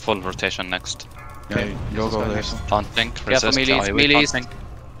 I have full rotation next. Yeah, Okay. go there. So. Taunting, Careful, resist, melees, AoE melees. taunting.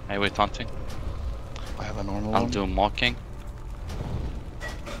 AoE taunting. I have a normal I'll one. do mocking.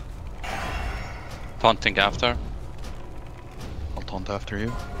 Taunting after. I'll taunt after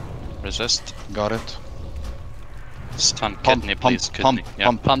you. Resist. Got it. Stun Pump, kidney, pump, please. Kidney. pump, Yeah.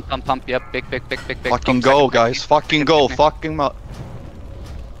 pump. Pump, pump, pump. Yep, big. Fucking Pump, go, second, guys. Fucking go. kidney. Fucking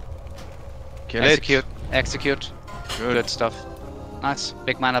kill Execute, it. execute. Good stuff. Nice.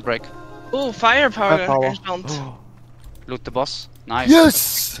 Big mana break. Ooh, firepower Firepower. enchant. Loot the boss. Nice.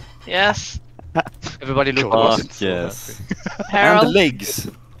 Yes! Yes. Everybody loot the boss. Fuck yes. And the Herald. legs.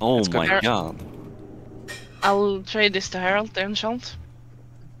 Oh Let's go. my god. I'll trade this to Herald, the enchant.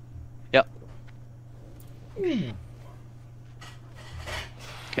 Yep.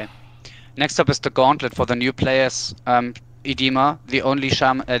 Okay. Next up is the gauntlet for the new players. Edema. The only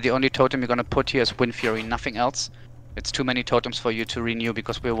totem you're gonna put here is Wind Fury. Nothing else. It's too many totems for you to renew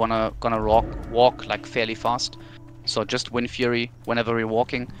because we're gonna walk like fairly fast. So just Wind Fury whenever we're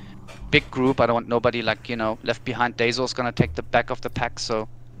walking. Big group. I don't want nobody like left behind. Dazo's gonna take the back of the pack. So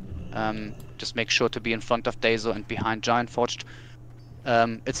just make sure to be in front of Dazo and behind Giant Forged.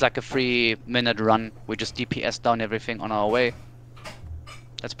 It's like a 3-minute run. We just DPS down everything on our way.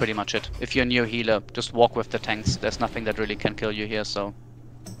 That's pretty much it. If you're a new healer, just walk with the tanks. There's nothing that really can kill you here, so...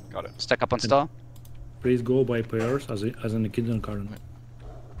 Got it. Stack up on star. Please go by pairs as in the kindergarten.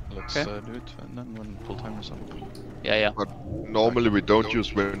 Let's Okay. do it, and then when full timer's up. Yeah. But normally we don't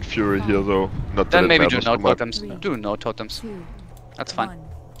use Wind Fury here though. Not that Then it maybe do matters no so much. totems. Do no totems. That's fine.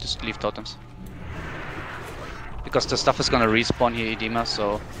 Just leave totems. Because the stuff is gonna respawn here, Edema,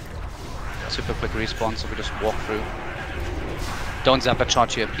 so... Super quick respawn, so we just walk through. Don't Zapper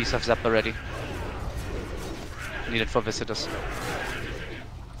charge here, please have Zapper ready. Need it for visitors.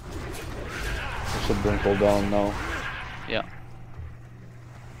 I should bring all down now. Yeah.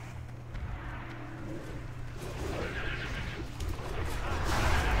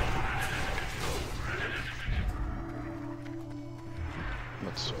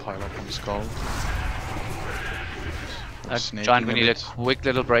 let's pile up on the skull. Giant, we need a quick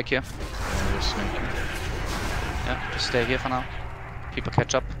little break here. Yeah, we're snaking. Yeah, just stay here for now. People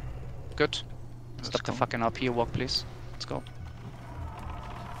catch up. Good. Stop the fucking RP walk, please. Let's go.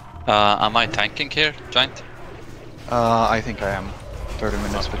 Am I tanking here, Giant? I think I am. 30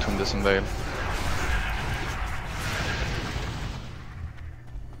 minutes between this and Veil.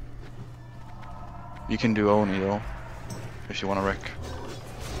 You can do Oni though, if you want to wreck.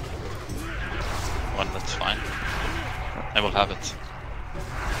 Well, that's fine. I will have it.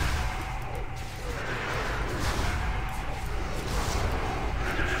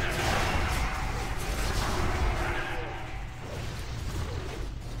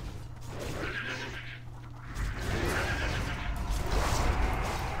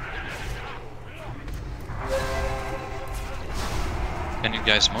 Can you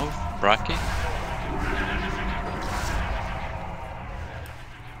guys move, Braki?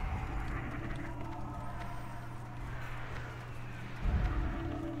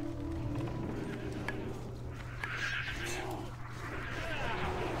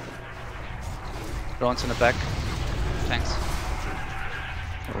 Drones in the back. Tanks.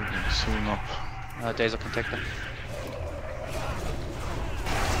 Soon up. Dazer can take them.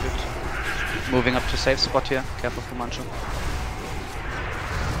 Good. Moving up to safe spot here. Careful for Manchu.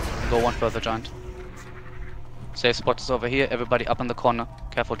 Go one further, Giant. Safe spot is over here. Everybody up in the corner.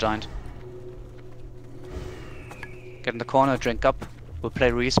 Careful, Giant. Get in the corner, drink up. We'll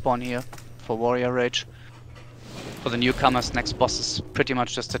play respawn here for Warrior Rage. For the newcomers, next boss is pretty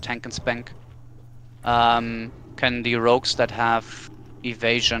much just a tank and spank. Can the rogues that have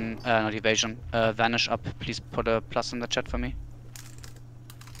evasion, not evasion, vanish up? Please put a plus in the chat for me.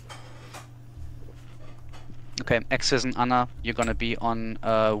 Okay, X's and Anna, you're gonna be on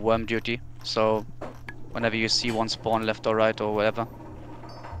worm duty. So whenever you see one spawn left or right or whatever,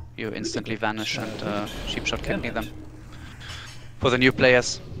 you instantly vanish and cheap shot kidney them. For the new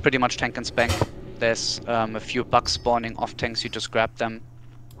players, pretty much tank and spank. There's a few bugs spawning off tanks, you just grab them.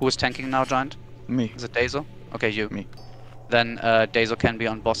 Who is tanking now, Giant? Me. Is it Dazo? Okay, you. Me. Then Dazo can be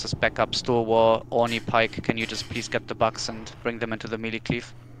on bosses backup. Store War, Orni, Pike, can you just please get the bugs and bring them into the melee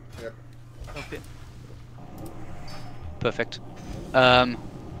cleave? Yep. Okay. Perfect.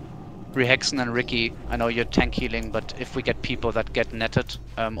 Rehexen and Ricky, I know you're tank healing, but if we get people that get netted,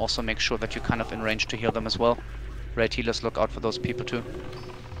 also make sure that you're kind of in range to heal them as well. Raid healers, look out for those people too.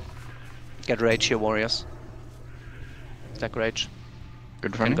 Get rage here, warriors. Stack rage.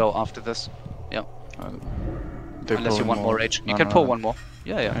 Good You running. can go after this. Yeah. They're Unless you pulling want more rage. You can pull one more.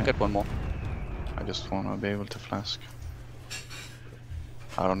 Yeah, get one more. I just want to be able to flask.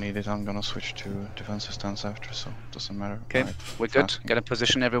 I don't need it, I'm gonna switch to defensive stance after, so it doesn't matter. Okay, Right, we're good. flasking. Get in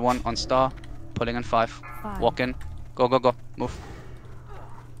position, everyone, on star. Pulling in 5. Walk in. Go, go, go. Move.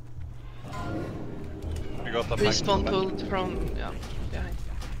 We got the Respawn pulled from behind.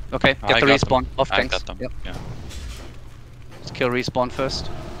 Okay, get the respawn off I tanks. got them. Yep. Yeah. Let's kill respawn first.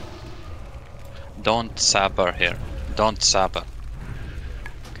 Don't sabber here. Don't sabber.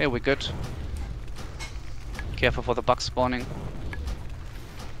 Okay, we're good. Careful for the bugs spawning.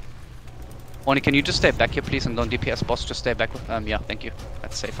 Oni, can you just stay back here, please, and don't DPS boss, just stay back with, yeah, thank you.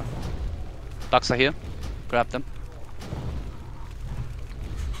 That's safer. Bugs are here. Grab them.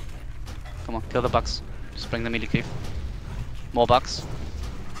 Come on, kill the bugs. Just bring the melee cleave. More bugs.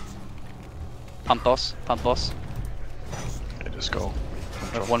 Pump boss, pump boss. Yeah, just go.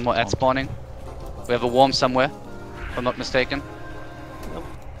 We have one more ad spawning. We have a worm somewhere, if I'm not mistaken.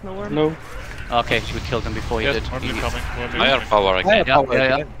 No worm. No. Okay, we killed him before he did. Higher power again.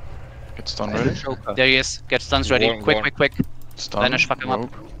 Yeah. Get stun ready. There he is. Get stuns ready. Worm, Quick, worm. quick, quick. Stun. Vanish, fuck him up.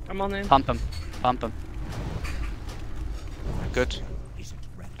 rogue. I'm on in. Pump him. Pump him. Good.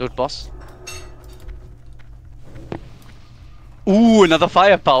 Loot boss. Ooh, another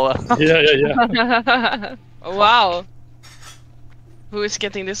firepower. Yeah. Wow. Who is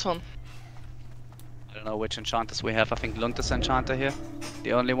getting this one? I don't know which enchanters we have. I think Lund is enchanter here.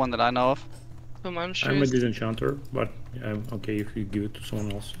 The only one that I know of. Whom I'm sure I'm a is... good enchanter, but I'm okay if you give it to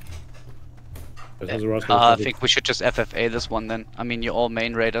someone else. I think we should just FFA this one then. I mean, you're all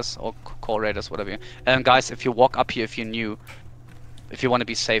main raiders or core raiders, whatever. Guys, if you walk up here, if you're new, if you want to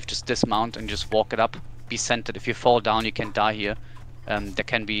be safe, just dismount and just walk it up. Be centered. If you fall down, you can die here. There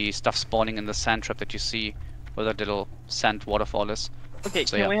can be stuff spawning in the sand trap that you see where the little sand waterfall is. Okay,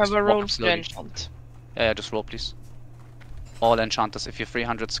 So, can yeah, we have just a walk roll up to slowly. enchant? Yeah, just roll, please. All enchanters, if you're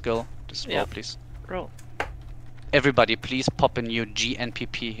 300 skill, just roll, Yeah. please. Roll. Everybody, please pop a new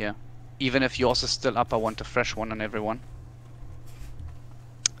GNPP here. Even if yours is still up, I want a fresh one on everyone.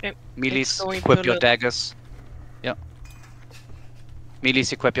 Okay. Melees, going equip to your loot. daggers. Yeah.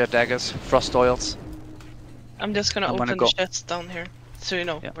 Melees, equip your daggers. Frost oils. I'm just gonna I'm open gonna the go. chests down here, so you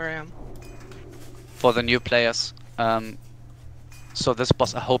know where I am. For the new players. So this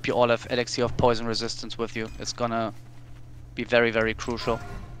boss, I hope you all have Elixir of Poison Resistance with you. It's gonna be very, very crucial.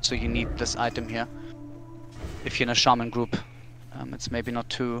 So you need this item here. If you're in a shaman group, it's maybe not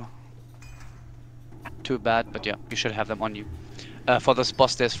too bad, but yeah, you should have them on you. For this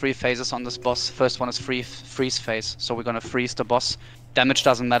boss, there's 3 phases on this boss. First one is freeze phase, so we're gonna freeze the boss. Damage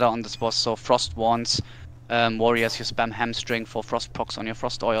doesn't matter on this boss, so frost wands, warriors, you spam hamstring for frost procs on your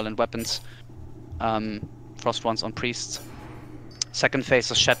frost oil and weapons. Frost wands on priests. Second phase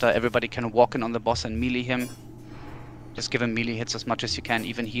is shatter. Everybody can walk in on the boss and melee him. Just give him melee hits as much as you can.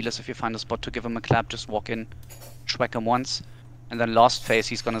 Even healers, if you find a spot to give him a clap, just walk in, schwack him once. And then last phase,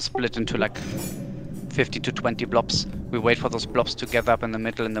 he's gonna split into like 50 to 20 blobs. We wait for those blobs to gather up in the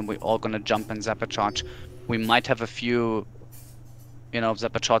middle, and then we're all gonna jump and zapper charge. We might have a few, you know,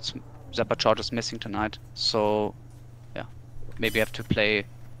 zapper charges missing tonight. So, yeah, maybe I have to play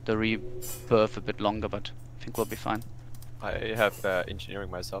the rebirth a bit longer, but I think we'll be fine. I have engineering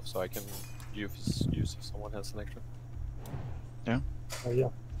myself, so I can use if someone has an extra. Yeah. Yeah.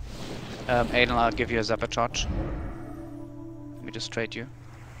 Aiden, I'll give you a zapper charge. Let me just trade you.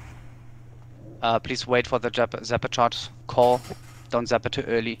 Please wait for the zapper charge call. Don't zap it too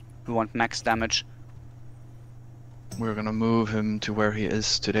early. We want max damage. We're gonna move him to where he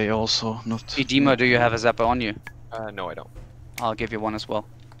is today also, not... Edema, do you have a zapper on you? No, I don't. I'll give you one as well.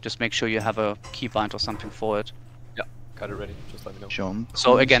 Just make sure you have a keybind or something for it. Yeah, got it ready. Just let me know. Jump.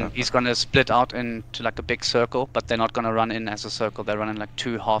 So again, he's gonna split out into like a big circle, but they're not gonna run in as a circle. They're running like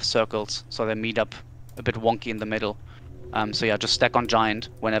 2 half circles, so they meet up a bit wonky in the middle. So yeah, just stack on giant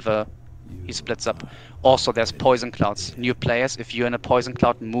whenever he splits up. Also, there's poison clouds. New players, if you're in a poison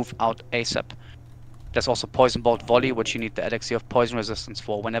cloud, move out ASAP. There's also poison bolt volley, which you need the elixir of poison resistance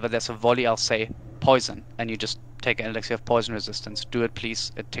for. Whenever there's a volley, I'll say poison, and you just take an elixir of poison resistance. Do it,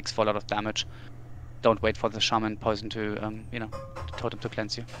 please. It takes for a lot of damage. Don't wait for the shaman poison to, you know, the totem to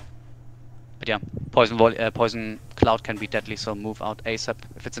cleanse you. But yeah, poison cloud can be deadly, so move out ASAP.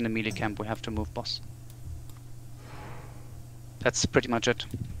 If it's in a melee camp, we have to move, boss. That's pretty much it.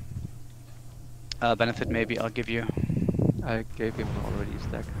 Benefit maybe I'll give you. I gave him already a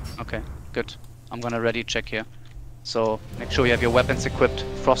stack. Okay, good. I'm gonna ready check here. So make sure you have your weapons equipped.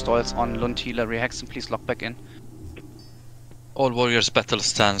 Frost oils on Lund healer, Rehexen, please lock back in. All warriors battle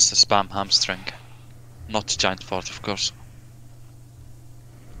stance spam hamstring. Not giant fort, of course.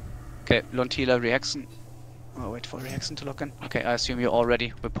 Okay, Lund healer, Rehexen. Oh, wait for Rehexen to lock in. Okay, I assume you're all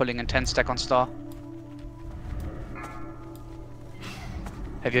ready. We're pulling in 10 stack on star.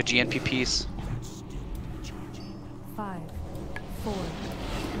 Have your GNPPs. 5, 4, 3,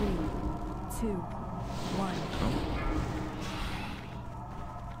 2, 1.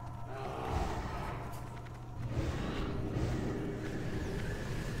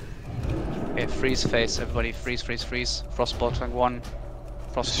 Okay, freeze phase, everybody freeze, freeze, freeze. Frostbolt rank 1.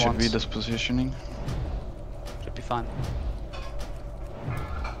 Frost Should wands. be this positioning. Should be fine.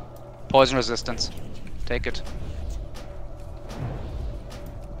 Poison resistance. Take it.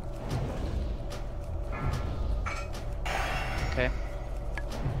 Okay.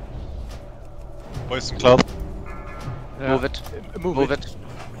 Poison cloud. Yeah. Move it. Move it.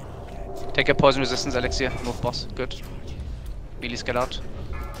 Take a poison resistance elixir. Move, boss. Good. Melees get out.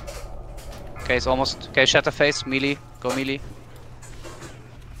 Okay, it's almost. Okay, shatter phase. Melee. Go melee.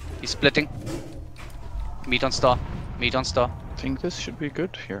 He's splitting. Meat on star. Meat on star. I think this should be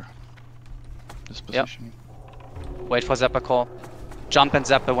good here. This positioning. Yep. Wait for zapper call. Jump and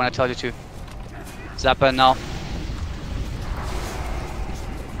zapper when I tell you to. Zapper now.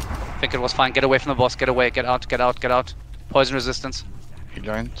 I think it was fine. Get away from the boss. Get away. Get out. Get out. Get out. Poison resistance. He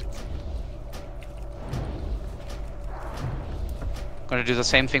giant. Gonna do the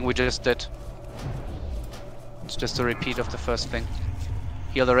same thing we just did. It's just a repeat of the first thing.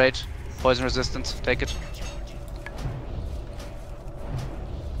 Heal the raid. Poison resistance. Take it.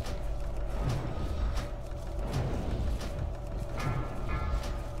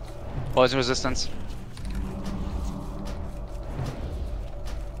 Poison resistance.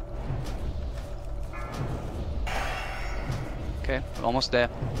 Okay, we're almost there.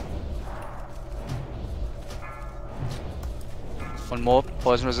 One more,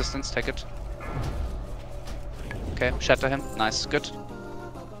 poison resistance, take it. Okay, shatter him, nice, good.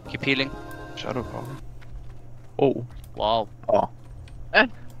 Keep healing. Shadow power. Oh. Wow. Oh.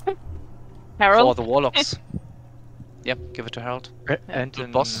 Harold? For the warlocks. Yep, give it to Harold. And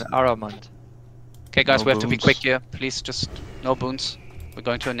Good boss. Aramant. Okay guys, No we have to be boons. quick here. Please just, no boons. We're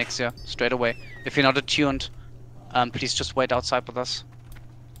going to Anixia straight away. If you're not attuned, please just wait outside with us.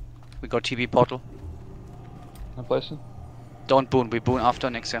 We go TV portal. I'm placing. Don't boon, we boon after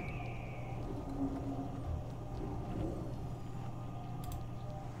next year.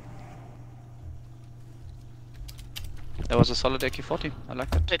 That was a solid AK-40, I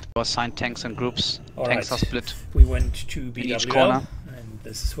like that. It was assigned tanks and groups. All tanks right. are split. We went to in each BWL, corner. and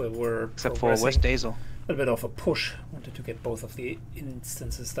this is where we're Except for progressing. West Azo. A little bit of a push. Wanted to get both of the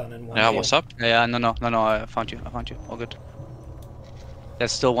instances done in one Yeah, go. what's up? Yeah, no, I found you, all good.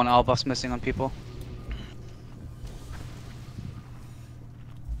 There's still 1 hour buffs missing on people.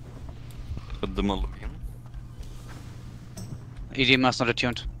 Put them all in. EDM is not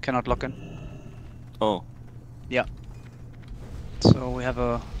attuned, cannot lock in. Oh. Yeah. So we have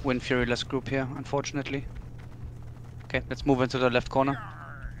a Wind Fury-less group here, unfortunately. Okay, let's move into the left corner.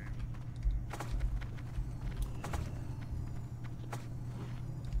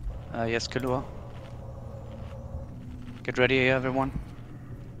 Yes, Killua. Get ready here, everyone.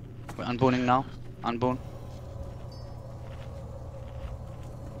 We're unbooning now. Unboon.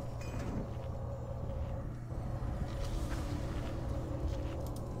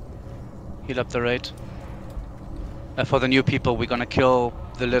 Heal up the raid. For the new people, we're gonna kill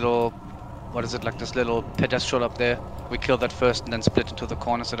the little... What is it, like this little pedestal up there? We kill that first and then split into the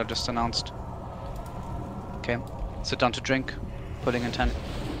corners that I just announced. Okay, sit down to drink. Pulling in 10.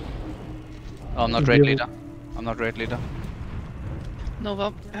 Oh, I'm not raid leader. I'm not raid leader.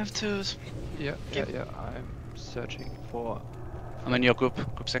 Nova, I have to... Yeah, I'm searching for... I'm in your group,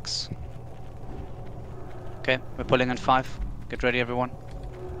 group 6. Okay, we're pulling in 5. Get ready, everyone.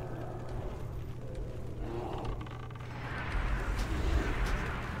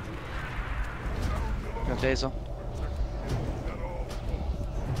 Got laser.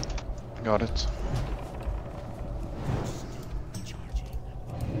 Got it.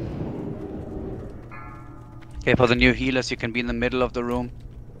 Okay, for the new healers, you can be in the middle of the room.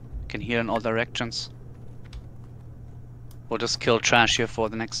 You can heal in all directions. We'll just kill trash here for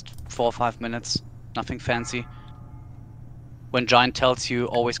the next 4 or 5 minutes. Nothing fancy. When Giant tells you,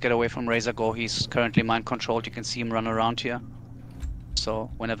 always get away from Razor Go. He's currently mind controlled. You can see him run around here. So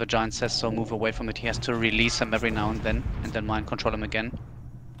whenever Giant says so, move away from it. He has to release him every now and then mind control him again.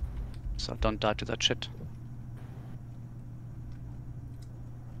 So don't die to that shit.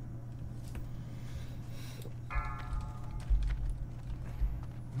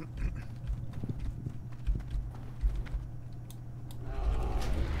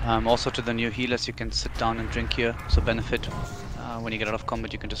 Also to the new healers, you can sit down and drink here, so benefit. When you get out of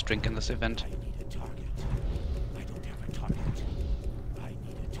combat, you can just drink in this event.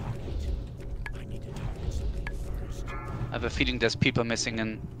 I have a feeling there's people missing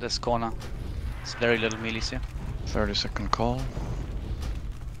in this corner. It's very little melees here. 30-second call.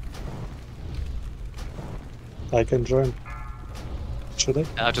 I can join. Should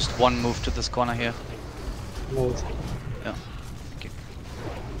I? Just one move to this corner here. Move. Yeah. Okay.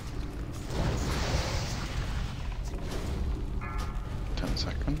 10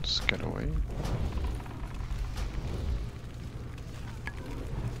 seconds, get away.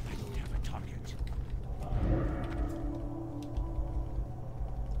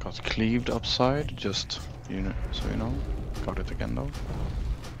 Got cleaved upside, just so you know. Got it again though.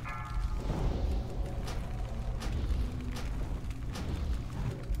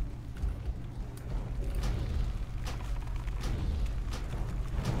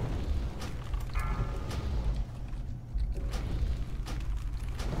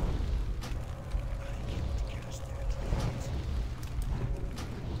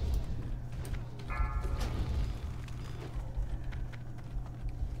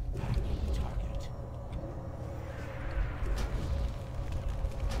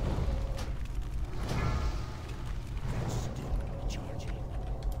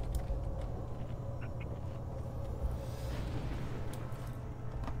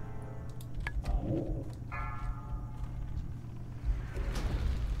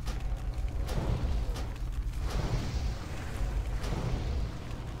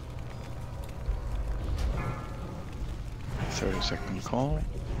 Second call.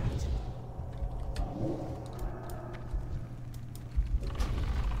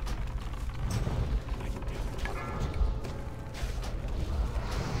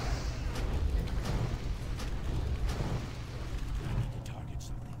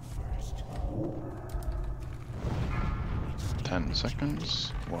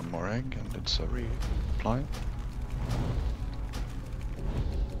 Seconds, one more egg, and it's a reply.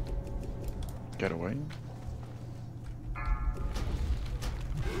 Get away.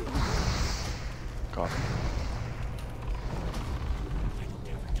 Got it.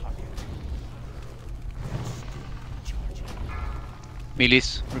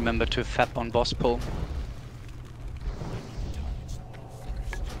 Melees, remember to fap on boss pull.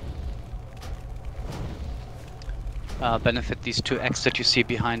 Benefit these 2 X that you see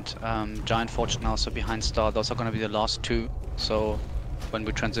behind Giant Forge now, so behind Star, those are going to be the last 2. So when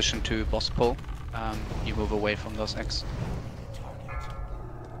we transition to boss pull, you move away from those X.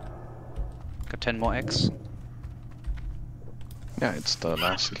 Got 10 more X. Yeah, it's the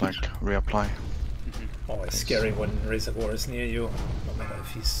last, like, reapply. Always scary when Reservoir is near you, no matter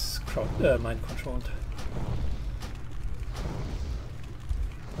if he's mind controlled.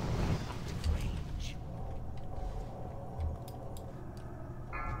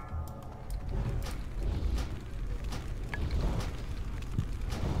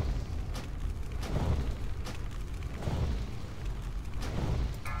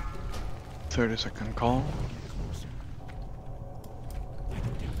 Second call.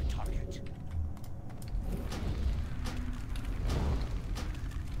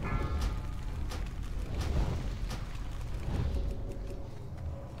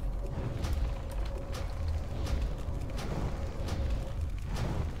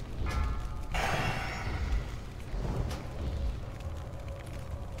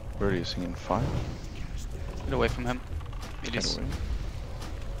 Releasing in 5. Get away from him. Get away.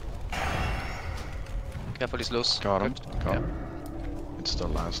 Careful, he's loose. Got him. Good. Got him. It's the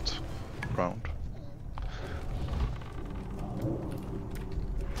last round.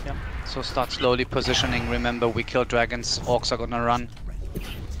 Yeah. So start slowly positioning. Remember, we kill dragons. Orcs are gonna run.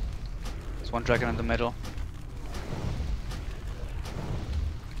 There's one dragon in the middle.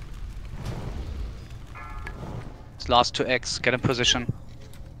 It's last 2 X. Get in position.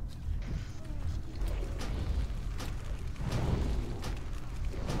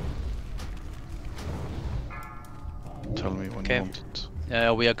 Tell me when you want it.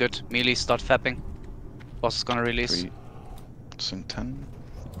 Yeah, we are good. Melee, start fapping. Boss is gonna release. 3. It's in 10.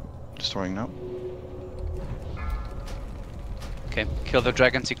 Destroying now. Okay, kill the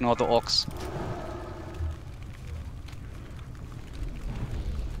dragons, ignore the orcs.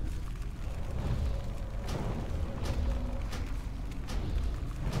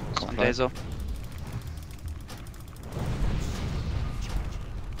 Sun laser.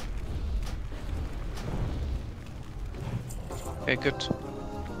 Okay, good.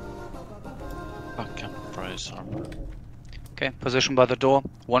 Okay, price armor. Okay, position by the door.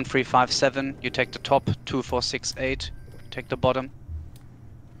 1, 3, 5, 7. You take the top. 2, 4, 6, 8. Take the bottom.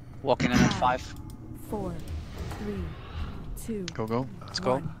 Walk in at 5. 4, 3, 2. Go. Let's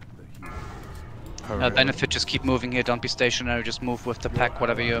go. Hurry. Benefit, just keep moving here. Don't be stationary. Just move with the pack,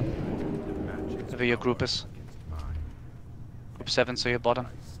 whatever your group is. Group 7, so your bottom.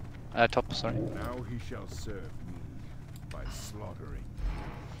 Top, sorry. Now he shall serve me by slaughtering.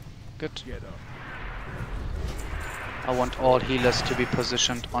 Good. Get up. I want all healers to be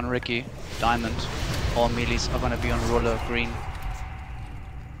positioned on Ricky, Diamond. All melees are gonna be on Ruler, Green.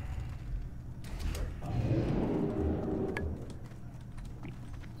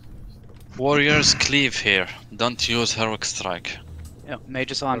 Warriors cleave here. Don't use heroic strike. Yeah,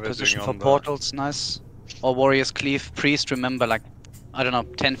 mages are in Everything position for on the- portals, nice. Or warriors cleave, priest, remember, like, I don't know,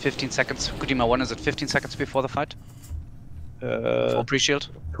 10-15 seconds. Kudima 1, is it 15 seconds before the fight? For pre-shield?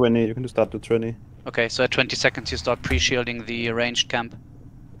 20, you can start to 20. Okay, so at 20 seconds you start pre-shielding the ranged camp,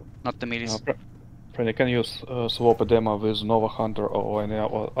 not the melees. Freddy, can you swap a demo with Nova Hunter or any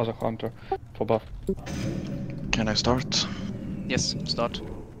other hunter for buff? Can I start? Yes, start.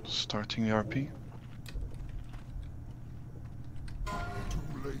 Starting the RP.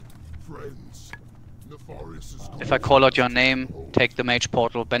 If I call out your name, take the mage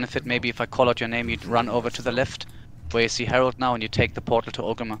portal. Benefit maybe if I call out your name, you'd run over to the left, where you see Herald now, and you take the portal to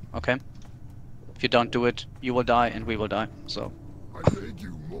Ogrimmar, okay? If you don't do it, you will die and we will die, so...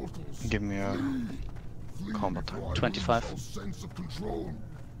 Give me a combat time. 25. Sense of control.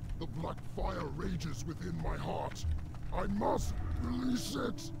 The black fire rages within my heart. I must release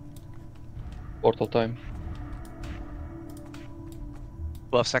it. Portal time.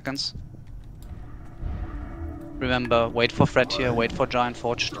 12 seconds. Remember, wait for Fred here, wait for Giant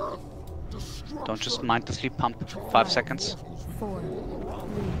Forged. Don't just mindlessly pump. 5 seconds. 4, 3,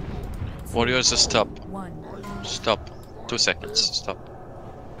 Warriors, stop. 1. Stop. 2 seconds. Stop.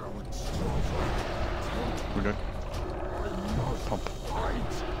 We're good. Pump.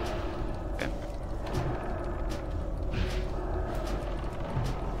 Okay.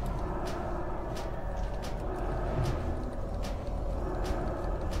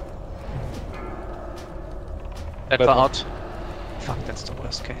 That far out. Fuck, that's the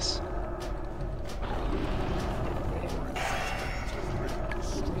worst case.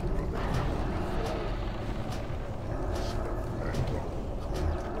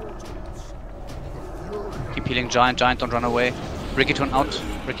 Healing Giant, Giant, don't run away. Ricky turn out,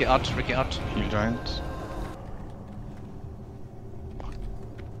 Ricky out, Ricky out. Heal Giant.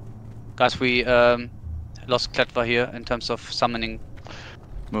 Guys, we lost Kletva here in terms of summoning.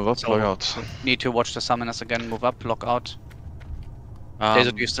 Move up, log out. Need to watch the summoners again, move up, log out. Um,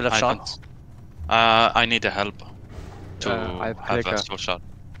 Daisy, do you still have I don't- shots? I need a help to I have have a clicker. soul shot.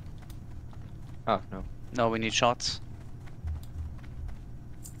 Oh, no. No, we need shots.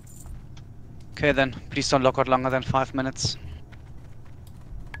 Okay then, please don't log out longer than 5 minutes.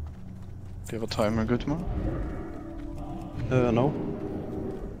 Do you have a timer, Gutman? No.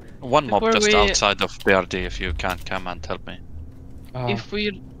 One mob Before just we- outside of BRD if you can come and help me. If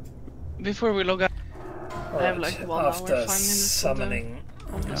we, before we log out, I have like 1 hour, 5 After minutes summoning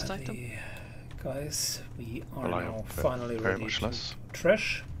on the item. guys, we are Well, I now hope finally very ready much to less.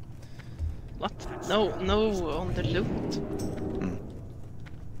 trash. What? No, on the loot.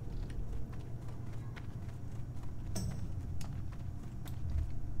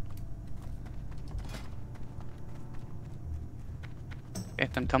 Okay,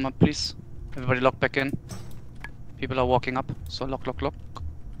 then come up please. Everybody log back in. People are walking up, so lock.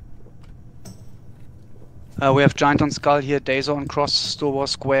 We have Giant on Skull here, Dazo on Cross, Stor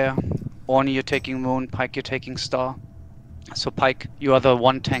Square. Orny, you're taking Moon, Pike, you're taking Star. So Pike, you are the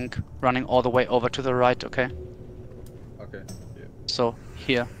one tank running all the way over to the right, okay? Okay. Yeah. So,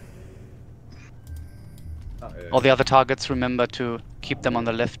 here. Ah, yeah, All the other targets, remember to keep them on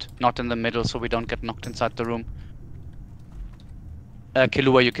the left, not in the middle, so we don't get knocked inside the room.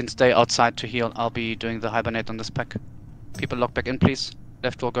 Killua, you can stay outside to heal. I'll be doing the hibernate on this pack. People log back in, please.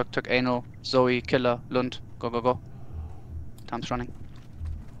 Left wall, Göktuk, Anal, Zoe, Killer, Lund. Go. Time's running.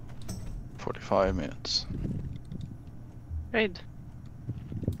 45 minutes. Raid.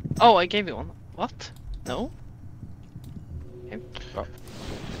 Oh, I gave you one. What? No? Okay.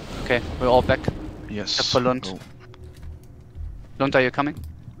 Okay, we're all back. Yes. Except for Lund. Go. Lund, are you coming?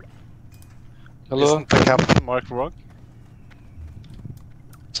 Hello? Isn't the captain marked wrong?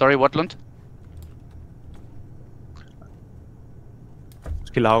 Sorry, what, Lund?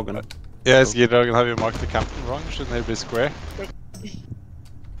 Skillhaugen. Yes, Gidrogan, have you marked the captain wrong? Shouldn't it be square?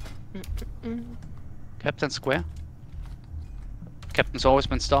 Captain Square? Captain's always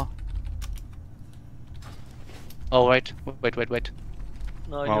been Star. Oh, wait.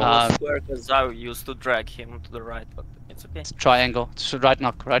 No, you Uh, were square because I used to drag him to the right, but it's okay. It's triangle. It's right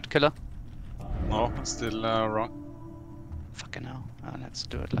knock, right, Killer? No, still wrong. Fucking hell. Let's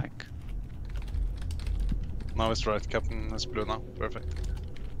do it like... Now it's right, captain is blue now. Perfect.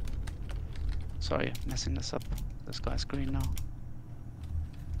 Sorry, messing this up. This guy's green now.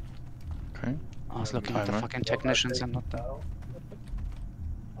 Okay. I was looking at the Timer. fucking technicians and not the...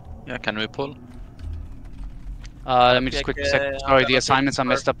 Yeah, can we pull? Let me just quickly check. Sorry, the assignments are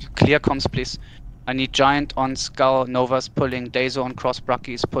messed up. Clear comms, please. I need Giant on Skull, Nova's pulling, Dazo on Cross,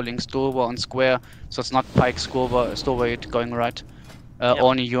 Bracky's pulling, Stulva on Square, so it's not Pike, Stulva, you're going right.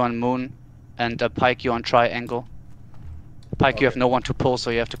 Orny, you on Moon, and Pike, you on Triangle. Pike, you have no one to pull, so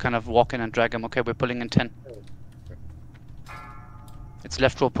you have to kind of walk in and drag him. Okay, we're pulling in 10. It's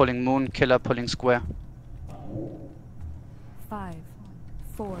left row pulling Moon, Killer pulling Square. 5,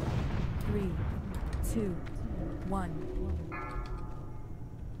 4, 3, 2, 1.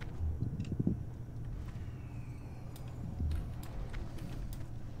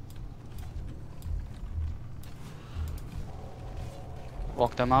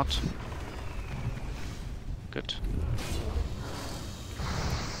 Walk them out. Good.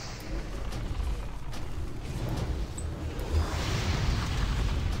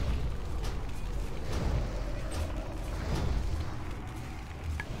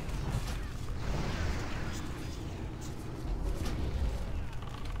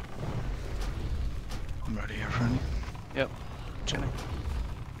 I'm ready here, friend. Yep. Chilling.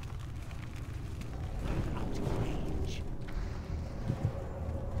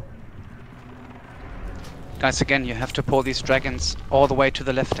 Guys, again, you have to pull these dragons all the way to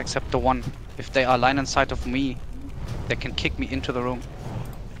the left except the one. If they are line in sight of me, they can kick me into the room.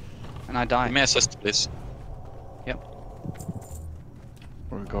 And I die. Give me assist, please. Yep.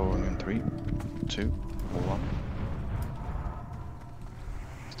 We're going in 3, 2, 1.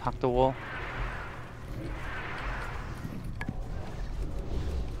 Just hug the wall.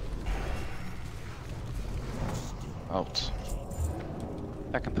 Out.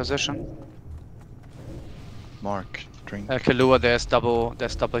 Back in position. Mark. Drink. Killua, there's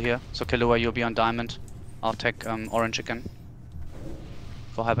double here. So Killua, you'll be on diamond. I'll take orange again.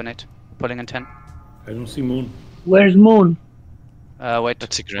 For hibernate. Pulling in 10. I don't see Moon. Where's Moon? Wait.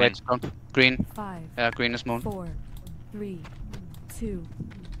 That's a green. Wait, don't. Green. 5. Green is Moon. 4, 3, 2,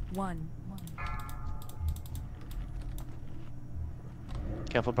 1.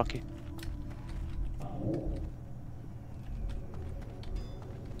 Careful, Brocky.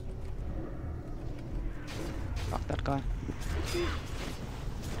 Fuck that guy.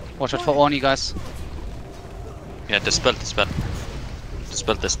 Watch out for Orni, guys. Yeah, dispel. Dispel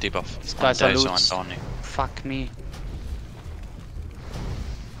this debuff. These guys are loot. Donny. Fuck me.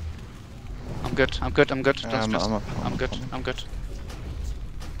 I'm good. Don't stress. I'm good.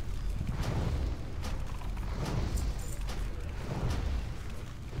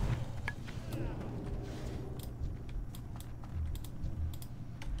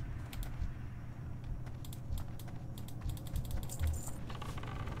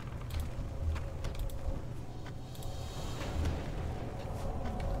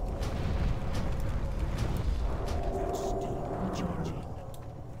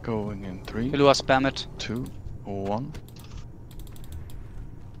 Going in 3, Ilua, spam it. 2, 1.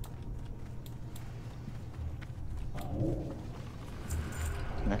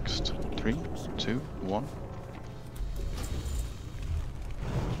 Next, 3, 2, 1.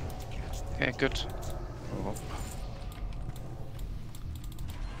 Okay, good. Go up.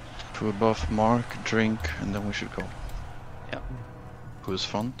 2 above, mark, drink, and then we should go. Yeah. Who's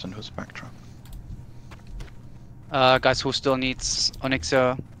front and who's backtrap? Guys, who still needs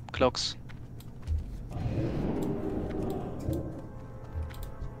Onyxia cloaks?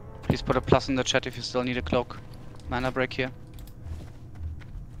 Please put a plus in the chat if you still need a cloak. Mana break here.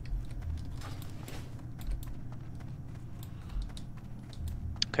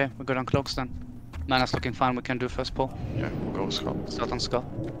 Okay, we're good on cloaks then. Mana's looking fine, we can do first pull. Yeah, we'll go Skull. Start on Skull.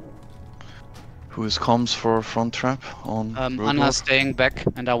 Who is comms for front trap on Anna's staying back,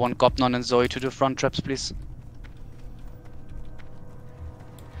 and I want Gobnon and Zoe to do front traps, please.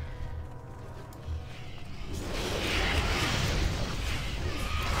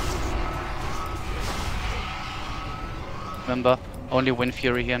 Remember, only Wind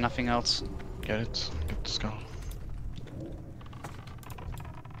Fury here, nothing else. Get it. Get the Skull.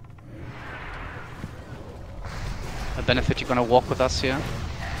 A benefit, you're gonna walk with us here.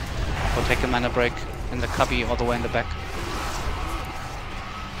 Or take a mana break in the cubby all the way in the back.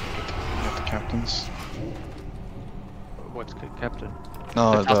 Get the captains. What's the captain?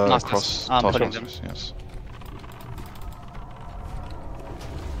 No, the Taskmasters. cross I'm putting them. taskmasters, yes.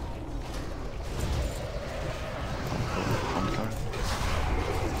 Front guard.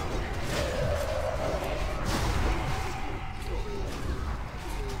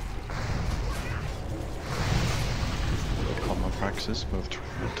 Common praxis with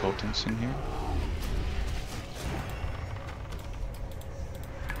totems in here.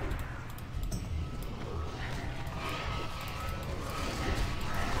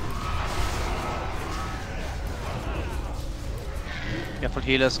 Careful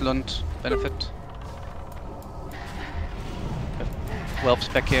healers, Lund, benefit. Whelps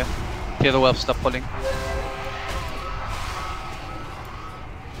back here. Clear the whelps, stop pulling.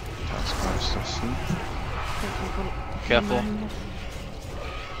 Taskmasters, see? Careful.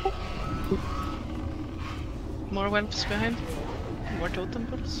 More whelps behind. More totem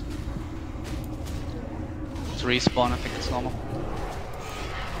pulls. It's respawn, I think it's normal.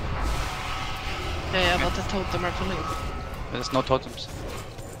 Yeah, but the totem are pulling. There's no totems.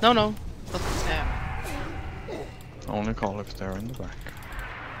 No. But yeah. Only call if they're in the back.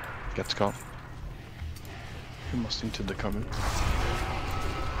 Get Skull. You must into the cupboard.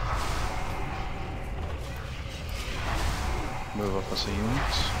 Move up as a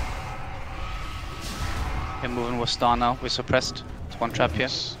unit. We're moving with Star now, we're suppressed. It's one trap here.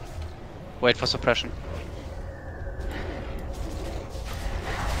 Wait for suppression.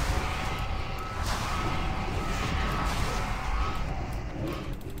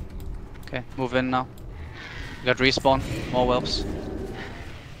 Okay, move in now. We got respawn, more whelps.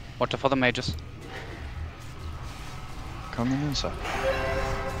 Watch out for the mages. Coming inside.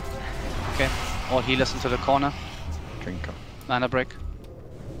 Okay, all healers into the corner. Drink up. Mana break.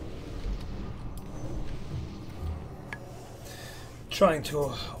 Trying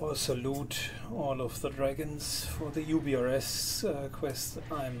to also loot all of the dragons for the UBRS quest.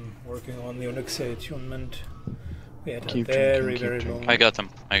 I'm working on the Onyxia attunement. We had a very long... I got them.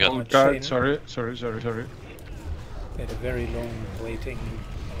 Oh god, sorry. We had a very long waiting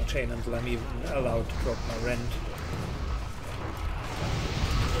chain until I'm even allowed to drop my rent.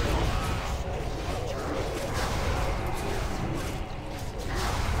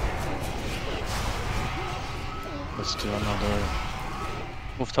 Let's do another...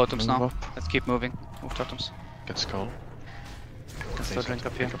 Move totems move now. up. Let's keep moving. Move totems. Get Skull. Can still drink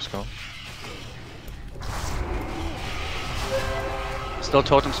up here. Pick up Skull. Still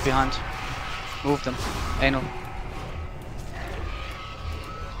totems behind. Move them. Anal.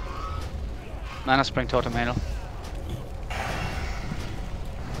 Mana Spring Totem Anal.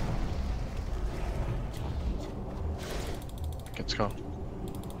 Let's go.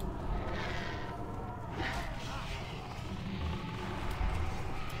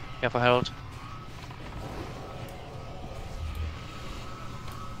 Careful, Herald.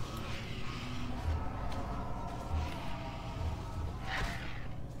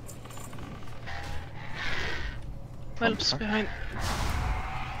 Whelps behind.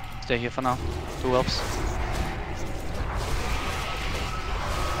 Stay here for now. 2 whelps.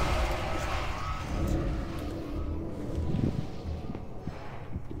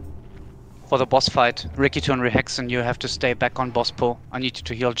 For the boss fight, Rikito and Rehexen, you have to stay back on boss pull. I need you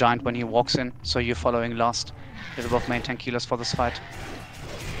to heal Giant when he walks in, so you're following last. You're both main tank healers for this fight.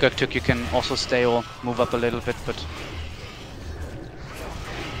 Göktürk, you can also stay or move up a little bit, but...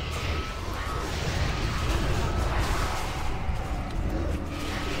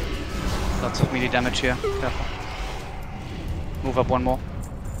 Lots of melee damage here, careful. Move up one more.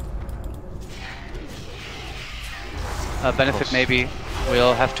 Benefit maybe,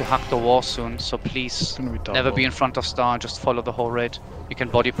 we'll have to hack the wall soon, so please never be in front of Star, just follow the whole raid. You can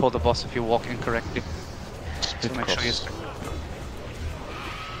body pull the boss if you walk incorrectly. So make sure you stick.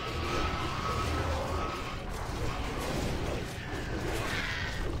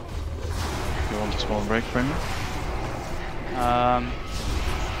 You want a small break, Brendan?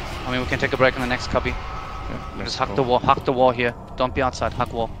 I mean, we can take a break in the next cubby. Yeah, just hack the wall here. Don't be outside,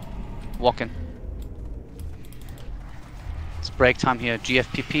 hack wall. Walk in. It's break time here.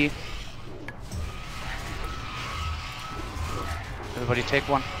 GFPP. Everybody take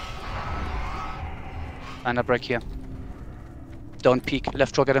one. And a break here. Don't peek.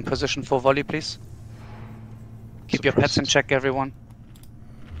 Left row, get in position for volley, please. Keep your pets in check, everyone.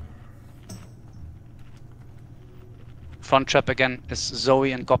 Front trap again is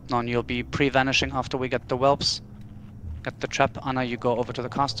Zoe and Gopnon. You'll be pre-vanishing after we get the whelps. Get the trap. Anna, you go over to the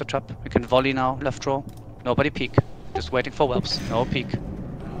caster trap. You can volley now, left row. Nobody peek. Just waiting for whelps. No peek.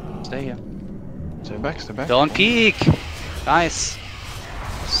 Stay here. Stay back, stay back. Don't peek! Guys.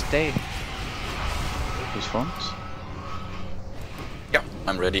 Stay. Who's front? Yeah,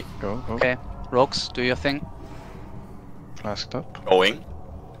 I'm ready. Go. Okay. Rogues, do your thing. Flasked up. Going.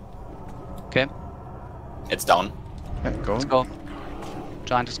 Okay. It's down. Yeah, go. Let's go.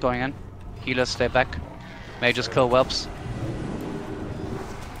 Giant is going in. Healers stay back. Mages kill whelps.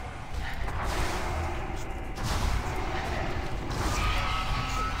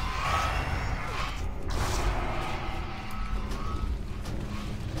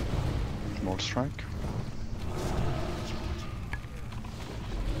 More strike.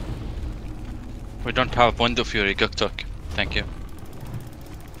 We don't have Window Fury, Göktürk. Thank you.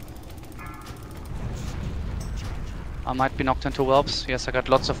 I might be knocked into whelps. Yes, I got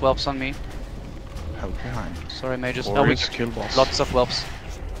lots of whelps on me. Help behind. Sorry, mages. Warriors kill boss. Lots of whelps.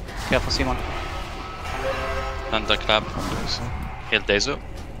 Careful, Simon. Thunderclap. Heal Dezu.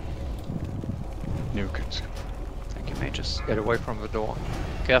 New kids. Thank you, mages. Get away from the door.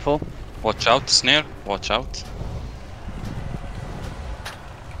 Careful. Watch out, Snare. Watch out.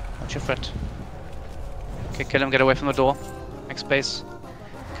 Watch your threat. Okay, kill him, get away from the door. Next base.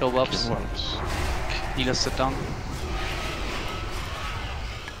 Kill whelps. Kill whelps. Healers sit down.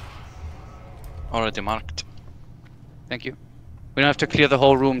 Already marked. Thank you. We don't have to clear the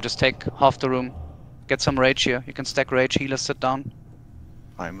whole room, just take half the room. Get some rage here. You can stack rage, healers sit down.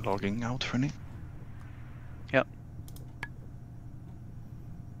 I'm logging out for me. Yep.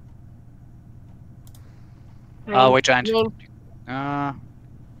 Wait, Giant. Roll. We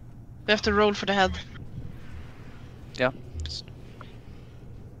have to roll for the head. Yeah.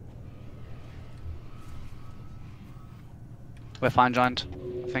 We're fine, Giant,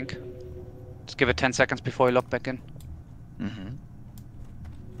 I think. Just give it 10 seconds before you log back in.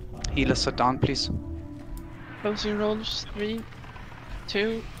 Healers sit down, please. Closing rolls. 3,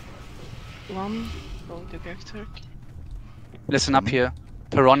 2, 1. Roll to Göktürk. Listen up here.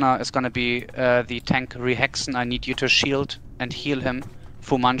 Piranha is gonna be the tank Rehexen. I need you to shield and heal him.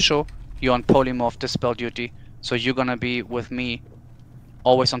 Fu Manchu, you're on polymorph dispel duty. So you're gonna be with me.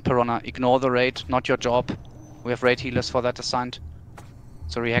 Always on Piranha. Ignore the raid, not your job. We have raid healers for that assigned.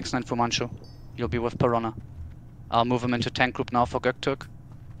 So Rehexen and Fu Manchu, you'll be with Piranha. I'll move him into tank group now for Göktürk.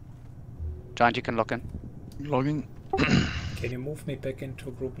 Giant, you can lock in. Logging. Can you move me back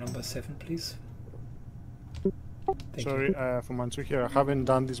into group number 7, please? Sorry, for Manchu here. I haven't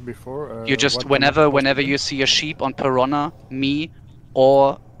done this before. You just, whenever you see a sheep on Piranha, me,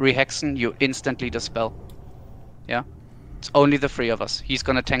 or Rehexen, you instantly dispel. Yeah? It's only the 3 of us. He's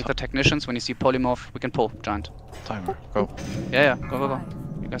gonna tank the technicians. When you see polymorph, we can pull, Giant. Timer, go. Yeah, go.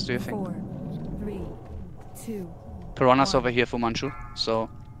 You guys do your thing. 4, 2. Piranha's over here for Manchu, so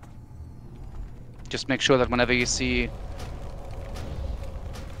just make sure that whenever you see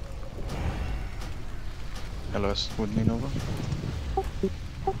LOS with me, Nova.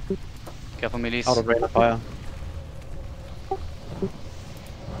 careful melees. Out of rain of fire.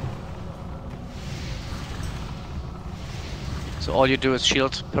 So all you do is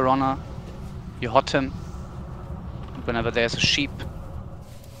shield Piranha, you hot him, and whenever there's a sheep,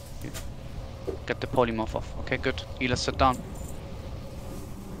 you get the polymorph off. Okay, good. Healers sit down.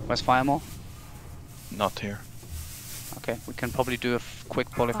 Where's Firemore? Not here. Okay, we can probably do a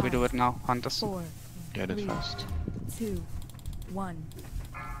quick pull if we do it now, Hunters. 4, Get it 3, fast. 2, 1.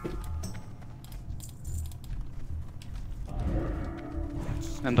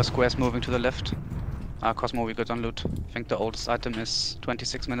 Member squares moving to the left. Cosmo, we good on loot. I think the oldest item is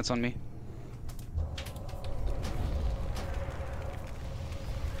 26 minutes on me.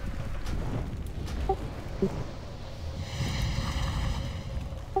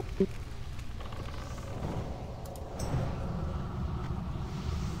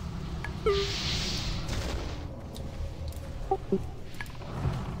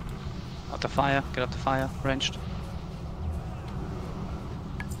 Out the fire, get out the fire, ranged.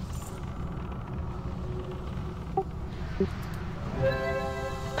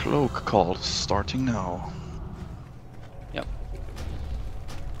 Cloak call starting now. Yep.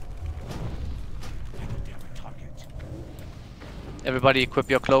 Everybody equip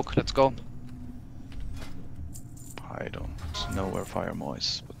your cloak, let's go. I don't know where Firemore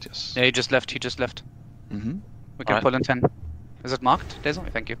is, but yes. Yeah, he just left, Mm-hmm. We can pull in 10. Is it marked,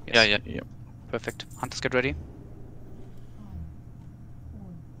 Dezo? Thank you. Yes. Yeah. Yep. Perfect. Hunters, get ready.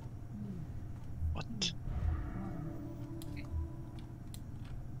 What?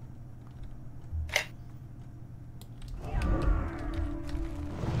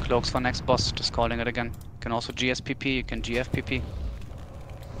 Cloaks for next boss, just calling it again. You can also GSPP, you can GFPP.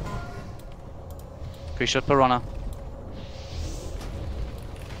 Pre-shot Piranha.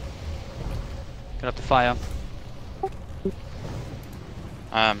 Get up the fire.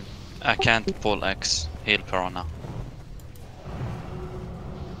 I can't pull X. Heal Piranha.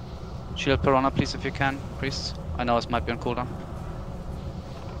 Shield Piranha, please, if you can, priests. I know it might be on cooldown.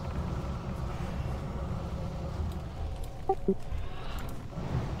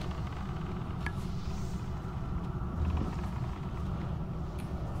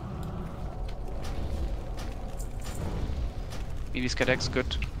 Meaties get X,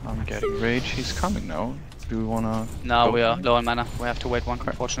 good. I'm getting rage. He's coming now. Do we wanna? No, go we are for it? low on mana. We have to wait one,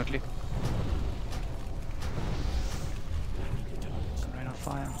 unfortunately. Rain on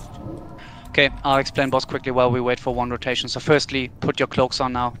fire. Okay, I'll explain boss quickly while we wait for one rotation. So firstly, put your cloaks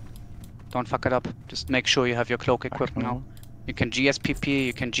on now. Don't fuck it up. Just make sure you have your cloak equipped now. You can GSPP,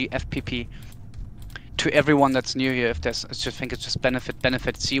 you can GFPP. To everyone that's new here, if there's, I just think it's just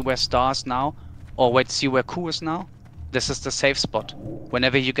benefit. See where star is now, or wait, see where Q is now. This is the safe spot.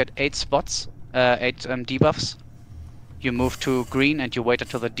 Whenever you get 8 spots, 8 debuffs, you move to green and you wait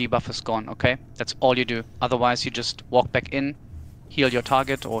until the debuff is gone, okay? That's all you do. Otherwise, you just walk back in, heal your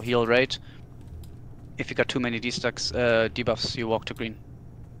target or heal raid. If you got too many debuffs, you walk to green.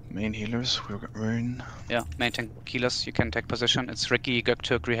 Main healers, we're in. Yeah, main tank healers, you can take position. It's Ricky,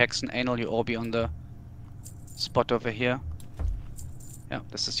 Gökturk, Rehexen, Anal, you all be on the spot over here. Yeah,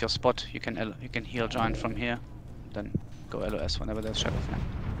 this is your spot. You can heal giant from here. Then go LOS whenever there's Shadow Flame.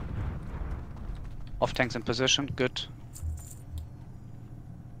 Off tanks in position, good.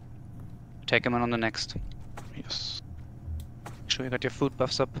 Take him in on the next. Yes. Make sure you got your food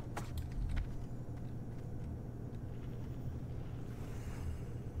buffs up.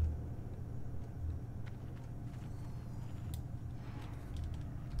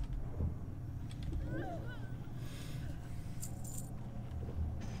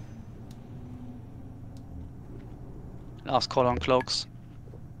 Last call on cloaks.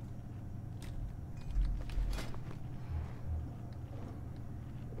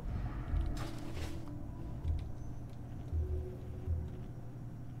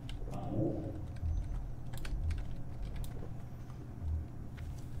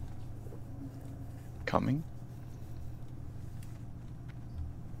 Coming.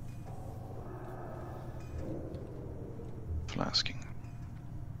 Flasking.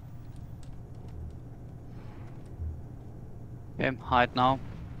 Okay, hide now.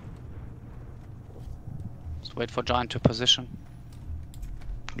 Just wait for giant to position.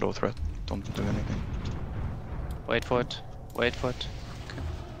 Low threat. Don't do anything. Wait for it. Wait for it. Okay.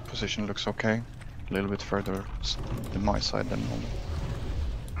 Position looks okay. A little bit further in my side than normal.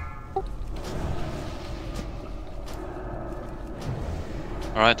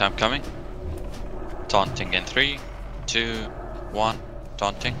 Alright, I'm coming. Daunting in 3, 2, 1.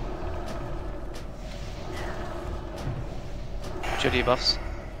 Daunting. Duty buffs.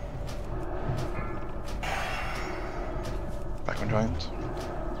 Back on giant.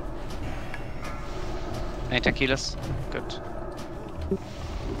 Any tank healers? Good.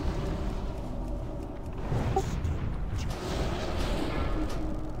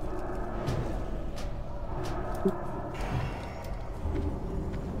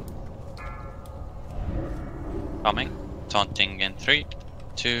 Coming. Taunting in 3,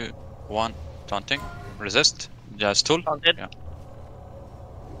 2, 1. Taunting. Resist. Just tool. Yeah.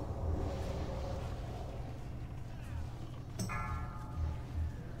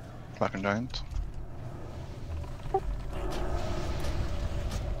 Back on giant.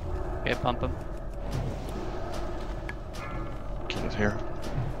 Okay, pump him. Kill it here.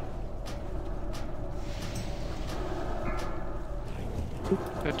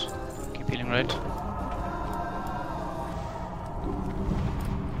 Good. Keep healing right.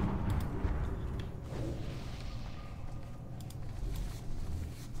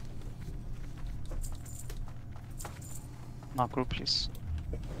 Mark group, please.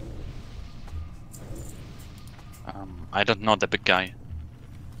 I don't know the big guy.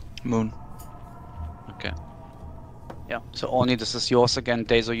 Moon. Okay. Yeah, so Orni, this is yours again.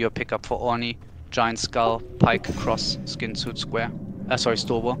 Dazo, your pickup for Orni. Giant skull, pike, cross, skin suit, square. Sorry,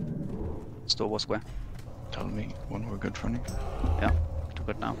 Storwar. Storwar square. Tell me when we're good running. Yeah, too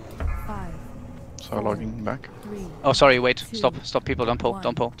good now. 5. So logging back. 3. Oh, sorry, wait. 2, Stop, people. Don't pull, 1.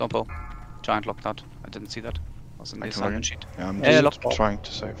 don't pull, don't pull. Giant locked out. I didn't see that. Was in the assignment sheet. Yeah, I'm Yeah, just trying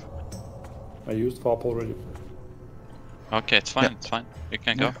to save. I used FOP already. Okay, it's fine, it's fine. You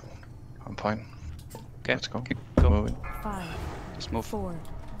can go. I'm fine. Okay, let's go. Go. Moving. 5. Just move. 4.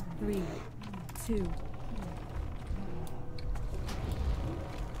 3. 2.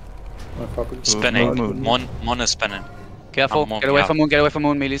 Spinning. Moon. Mon is spinning. Careful. Get away from moon. Get away from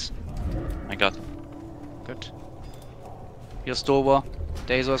moon, melees. I got him. Good. Your Storwar.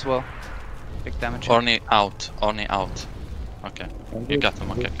 Dazo as well. Big damage. Orni out. Orni out. Okay. You got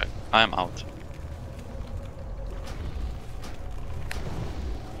him. Okay, okay. I am out.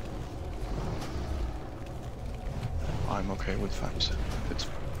 I'm okay with fans. It's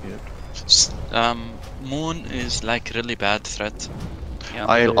weird. Moon is like really bad threat. Yeah.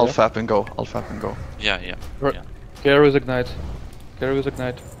 I'll fap and go. I'll fap and go. Yeah, yeah. Right. Yeah. Carries ignite. Carries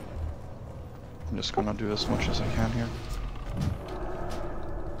ignite. I'm just gonna do as much as I can here.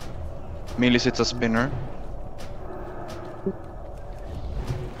 Melis hits a spinner.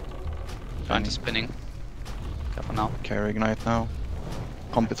 Giant is spinning. Careful now. Carry ignite now.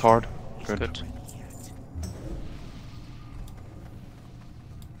 Pump it hard. Good. Good.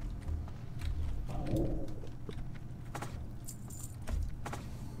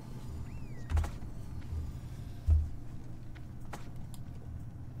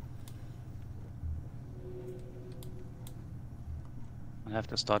 I'll have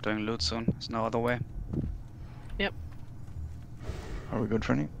to start doing loot soon. There's no other way. Yep. Are we good,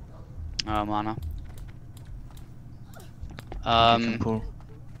 Franny? Mana. You can pull.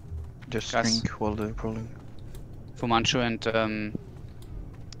 Just guys. drink while they're pulling. Fumanchu and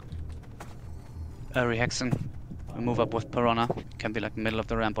Rehexen. We move up with Piranha. Can be like middle of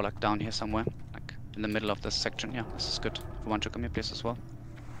the ramp or like down here somewhere. Like in the middle of this section. Yeah, this is good. Fumanchu, come here please as well.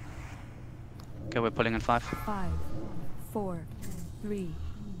 Okay, we're pulling in 5. 5. 4. 3.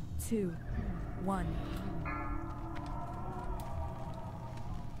 2. 1.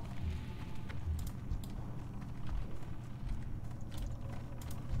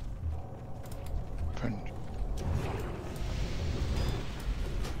 Friend.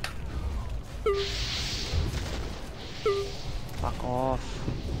 Fuck off.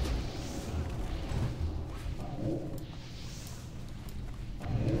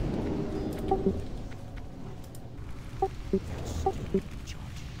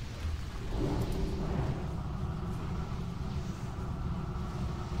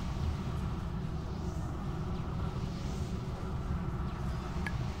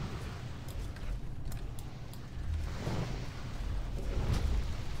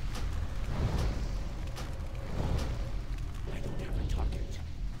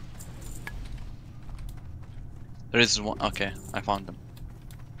 There is one. Okay, I found them.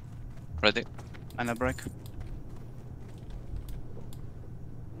 Ready? Mana break. I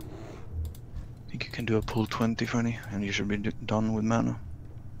think you can do a pull 20, Franny, and you should be done with mana.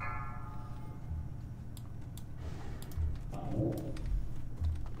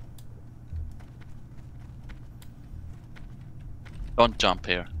 Don't jump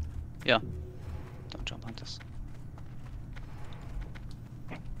here. Yeah. Don't jump on this.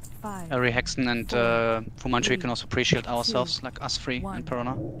 Ari Hexen and Fumanchu can also pre-shield ourselves, like us three and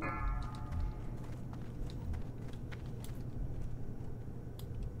Perona.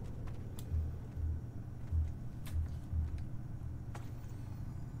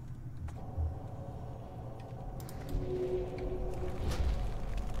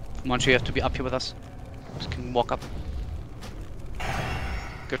 Fumanchu, you have to be up here with us. Just can walk up.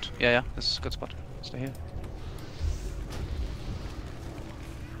 Good. Yeah, this is a good spot. Stay here.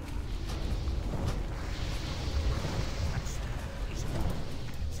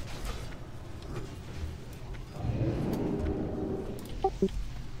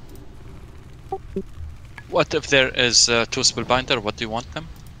 What if there is two spellbinder? What do you want them?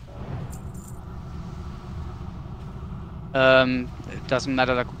 It doesn't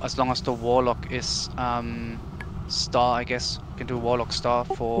matter, like, as long as the warlock is star, I guess. You can do warlock star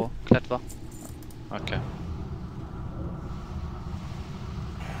for Kletva. Okay.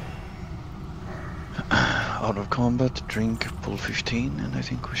 Out of combat, drink, pull 15, and I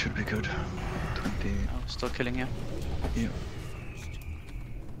think we should be good. 20. Oh, still killing here. Yeah.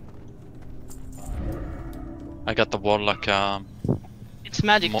 I got the warlock. It's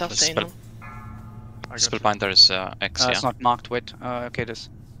magic stuff, you know. Spellbinder is X, yeah. It's not marked. Wait. Okay, this.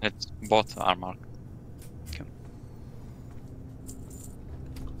 It's both are marked. Okay.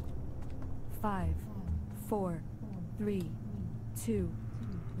 5, 4, 3, 2,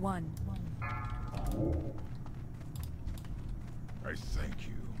 1. I thank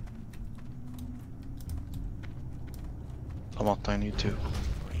you. Lamont, I need to.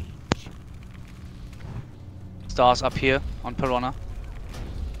 Stars up here on Perona.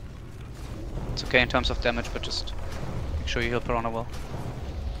 It's okay in terms of damage, but just make sure you heal Perona well.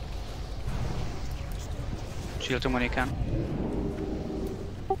 Shield him when you can.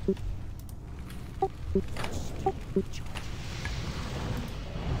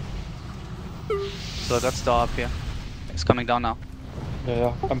 So that star up here. It's coming down now.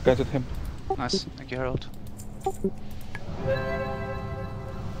 Yeah, I'm planted him. Nice, thank you, Harold.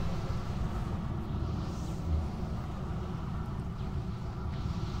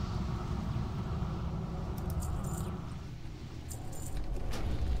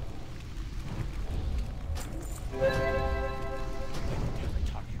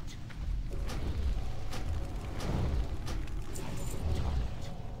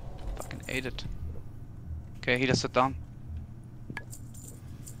 Fucking ate it. Okay, he just sit down.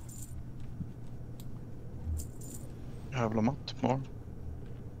 I have Lamont more.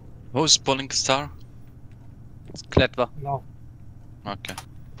 Who's pulling star? It's Kletva. No. Okay.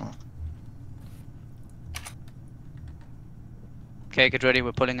 Okay, get ready,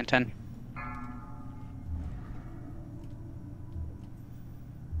 we're pulling in 10.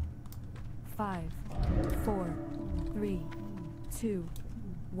 Five, 4, 3, 2,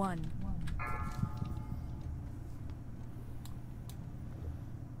 1.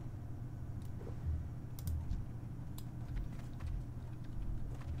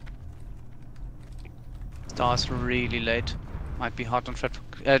 Star's really late. Might be hard on threat.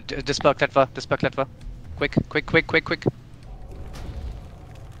 Dispel Kletva. Quick.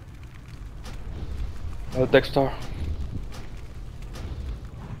 Dexter.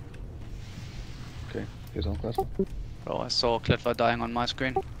 Okay, he's on class. Bro, I saw Kletva dying on my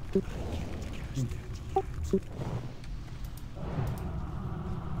screen.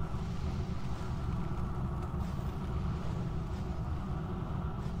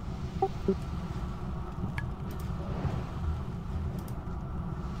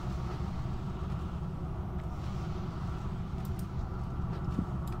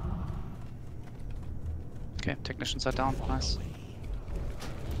 Okay, technicians are down, nice.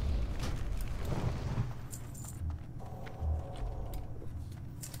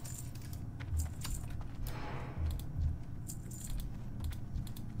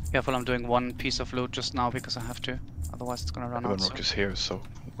 Careful, I'm doing one piece of loot just now because I have to, otherwise it's gonna run out. Rock is here, so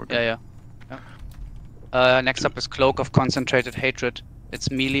we're good. Yeah. Next up is Cloak of Concentrated Hatred. It's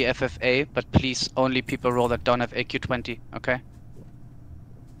melee FFA, but please only people roll that don't have AQ20, okay?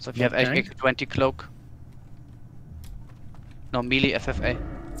 So if you have AQ20 Cloak. No, melee FFA.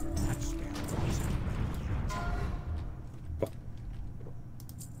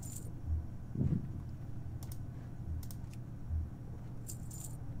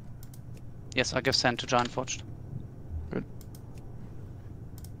 Yes, I give sand to Giant Forged. Good.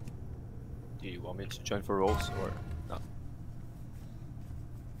 Do you want me to join for rolls or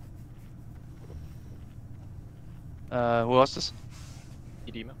no? Who was this?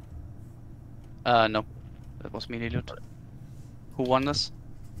 Edema? No. That was melee loot. Who won this?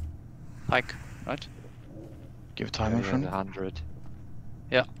 Pike, right? Give time, my friend. 100.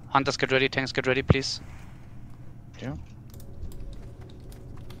 Yeah, Hunters get ready, tanks get ready, please. Yeah.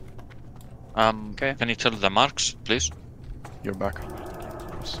 Okay. Can you tell the marks, please? You're back.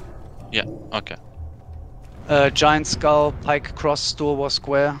 Yeah, okay. Giant skull, pike cross, store war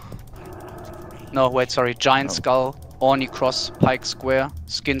square. No, wait, sorry. Giant skull, Orni cross, pike square.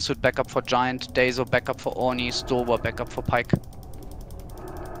 Skin suit backup for giant, Dazo backup for Orni, store war backup for pike.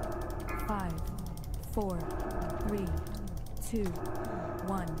 5, 4, 3, 2,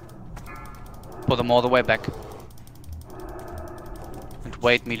 1. Pull them all the way back. And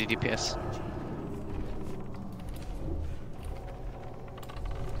wait melee DPS.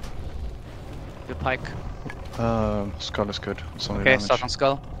 The pike. Skull is good. It's only Okay, damage. start on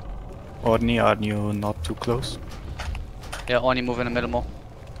skull. Orni, are you not too close? Yeah, Orni move in the middle more.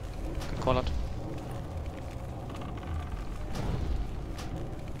 Good call out.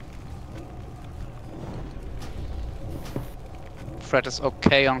 Fred is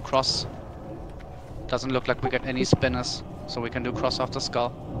okay on cross. Doesn't look like we get any spinners, so we can do cross after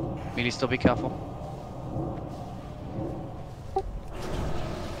skull. Melee, still be careful.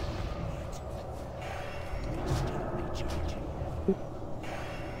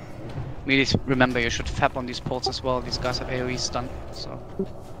 Melee, remember you should fab on these ports as well. These guys have AoE stun, so.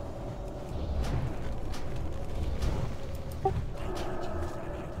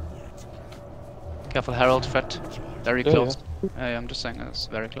 Careful, Herald, Fred. Very Yeah, close. Yeah, I'm just saying it's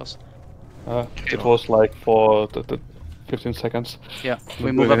very close. It was like for the 15 seconds. Yeah,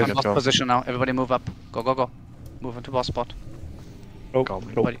 we move up in boss position now. Everybody move up. Go, go, go. Move into boss spot.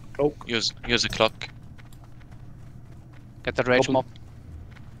 Everybody. Use a clock. Get that rage mob.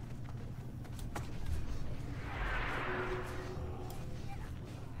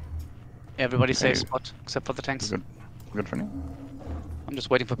 Everybody safe spot, except for the tanks. Good for me. I'm just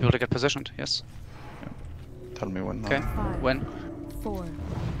waiting for people to get positioned, yes. Tell me when. Okay, when? 4,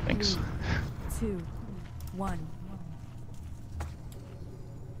 Thanks. 2, 1.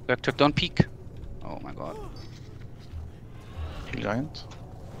 Bergtürk, don't peek. Oh my god. Giant.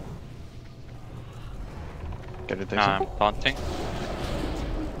 Get it, I'm daunting.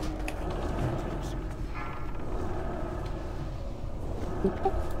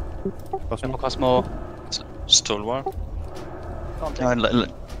 Cosmo. Stalwart.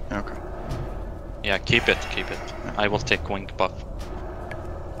 Okay. Yeah, keep it, keep it. I will take wing buff.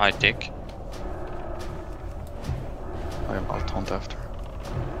 I take. I'll taunt after.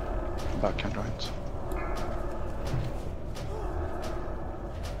 Backhand giants.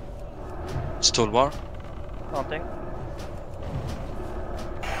 Stalwart. Daunting.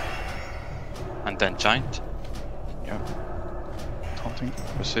 And then giant. Yeah. Taunting.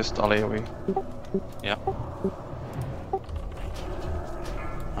 Resist all AoE. Yeah.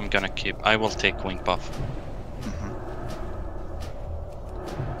 I'm gonna keep. I will take wing buff.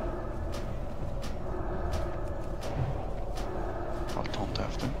 I'll taunt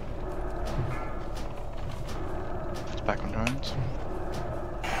after. It's back on giants.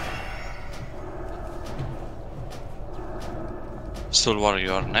 Stalwart,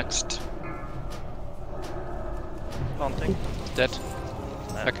 you are next. Daunting. Dead.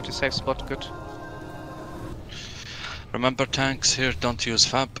 Back into safe spot, good. Remember tanks here, don't use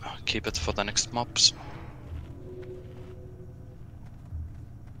fab. Keep it for the next mobs.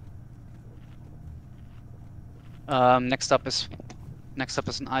 Next up is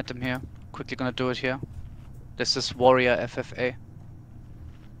an item here. Quickly gonna do it here. This is Warrior FFA.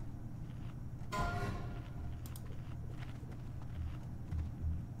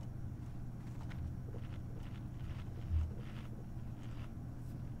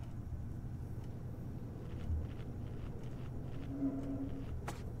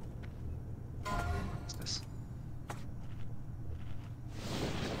 What's this?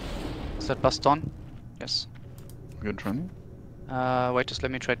 Is that Baston? Yes. Good running. Wait, just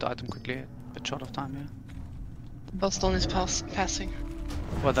let me trade the item quickly. A bit short of time here. Baston is passing.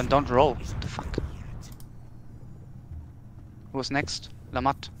 Well, then don't roll. What the fuck? Who's next?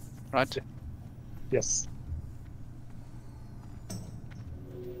 Lamat, right? Yes.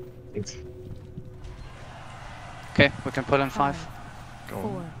 Thanks. Okay, we can pull in 5.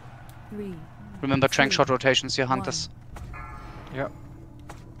 4, 3. Remember trank shot rotations here, hunters. Yeah.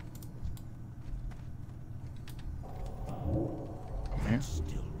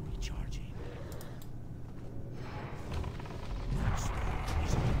 Still recharging.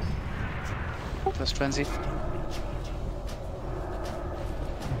 First frenzy.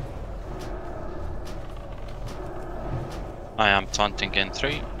 I am taunting in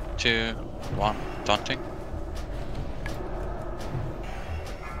 3, 2, 1. Taunting.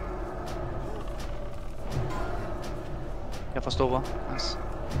 Yeah, for Stova. Nice.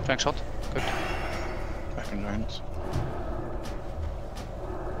 Flank shot. Good. Back in giants.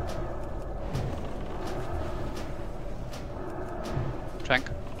 Trank.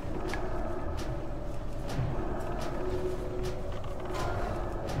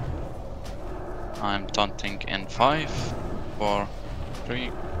 I'm daunting in 5, 4,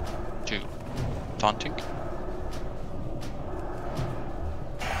 3, 2. Daunting.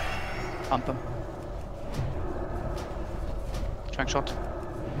 Pump him. Trank shot.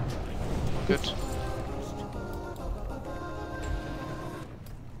 Good.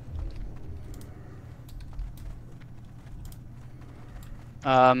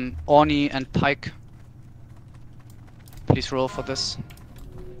 Orni and Pike. Please roll for this.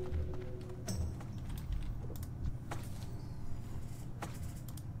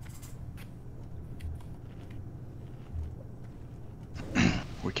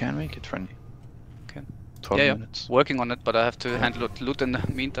 We can make it friendly. Okay. 12 yeah, minutes. Working on it, but I have to handle loot in the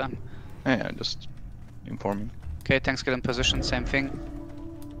meantime. Yeah, just informing. Okay, tanks get in position, same thing.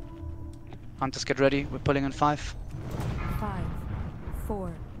 Hunters get ready, we're pulling in 5. 5,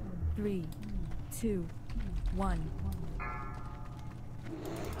 4, 3, 2, 1.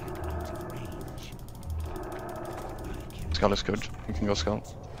 Skull is good. You can go skull.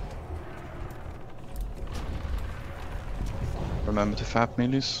 Remember to fap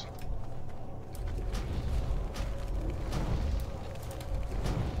melees.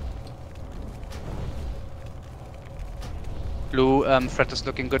 Blue threat is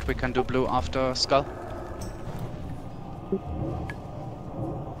looking good, we can do blue after skull.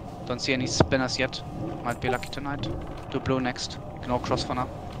 Don't see any spinners yet. Might be lucky tonight. Do blue next. You can all cross for now.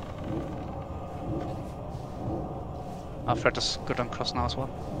 Our threat is good on cross now as well.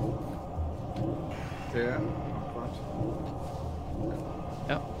 Yeah.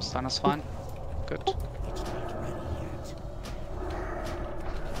 Yeah, stun is fine. Good.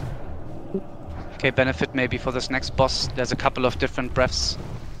 Okay, benefit maybe for this next boss. There's a couple of different breaths.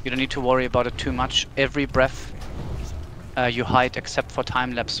 You don't need to worry about it too much. Every breath you hide except for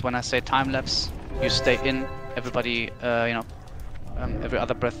time lapse. When I say time lapse, you stay in. Everybody, every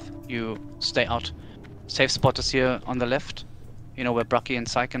other breath you stay out. Safe spot is here on the left. You know where Braki and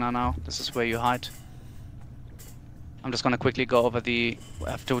Syken are now. This is where you hide. I'm just gonna quickly go over the. I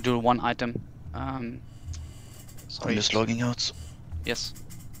have to do one item. Sorry. I'm just logging out. Yes.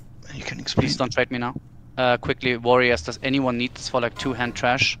 You can explain. Please don't trade me now. Quickly, warriors. Does anyone need this for like 2-hand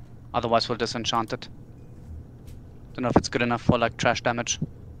trash? Otherwise, we'll disenchant it. Don't know if it's good enough for like trash damage.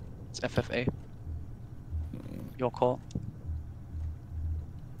 It's FFA. Your call.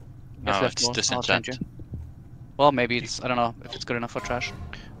 No, Yes, left it's more. I'll disenchant. change it. Well, maybe it's. I don't know if it's good enough for trash.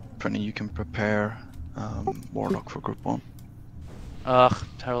 Brenny, you can prepare Warlock for group 1. Ugh,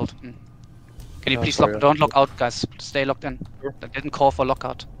 Harold. Can you please sorry, don't lock out, guys. Stay locked in. I didn't call for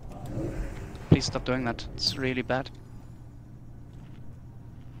lockout. Please stop doing that. It's really bad.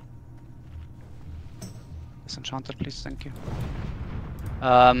 Disenchanted, please. Thank you.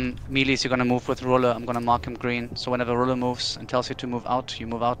 Melees, you're gonna move with Ruler. I'm gonna mark him green. So whenever Ruler moves and tells you to move out, you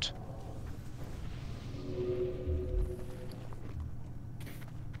move out.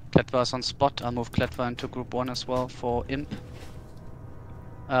 Kletva is on spot. I'll move Kletva into group 1 as well for Imp.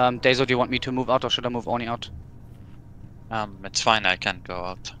 Dazo, do you want me to move out or should I move Orni out? It's fine, I can go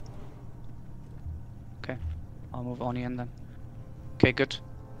out. Okay, I'll move Orni in then. Okay, good.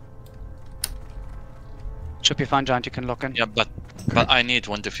 Should be fine, Giant, you can lock in. Yeah, but I need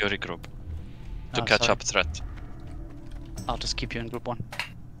Wind of Fury group to catch up threat. I'll just keep you in group 1.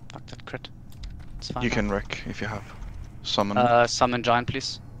 Fuck that crit. It's fine. You can wreck if you have. Summon. Summon Giant,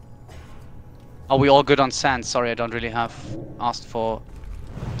 please. Are we all good on sand? Sorry, I don't really have asked for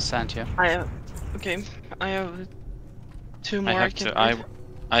sand here. I have. Okay, I have 2 more.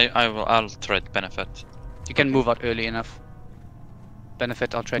 I'll trade benefit. You can move out early enough.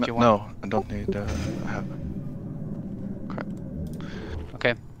 Benefit, I'll trade you one. No, I don't need. I have.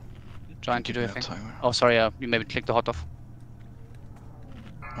 Okay. Giant, you do your thing. Oh, sorry. You maybe click the hot off.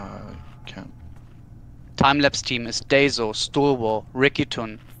 Can't. Time-lapse team is Dazo, Stulwar,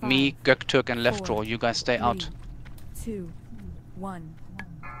 Rikitun, me, Göktürk, and Leftroll. You guys stay out. 2, 1.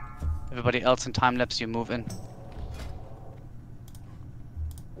 Everybody else in time-lapse, you move in.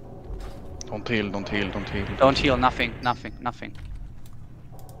 Don't heal, don't heal, don't heal. Don't heal, nothing, nothing, nothing.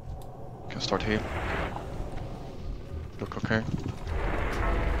 Can start heal. Look okay.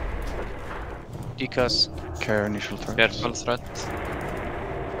 Decus. Care initial threat. Careful threat.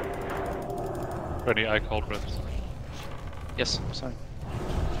 Ready, I called red. Yes, sorry.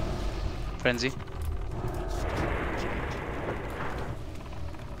 Frenzy.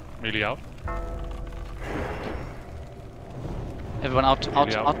 Melee out. Everyone out,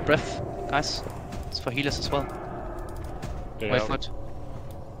 Really out, breath, guys. It's for healers as well. Stay Wait out. for it.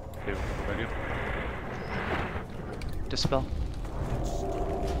 Okay, we're ready. Dispel.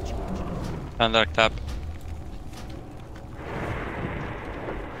 Thunder tap.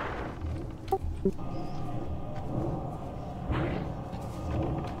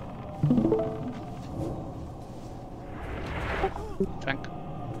 Trank.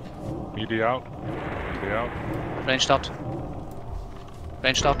 Melee out. Melee out. Ranged out.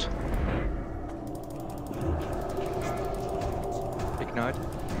 Ranged out. Ignite.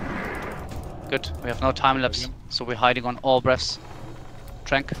 Good. We have no time lapse, so we're hiding on all breaths.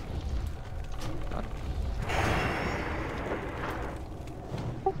 Trank.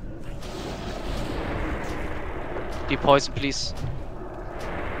 Depoison, please.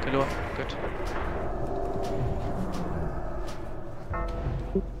 Galore. Good.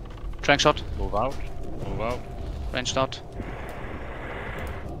 Trank shot. Move out. Move out. Ranged out.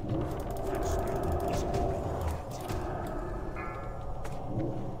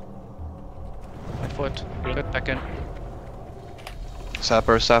 Wait for it. Good. Back in.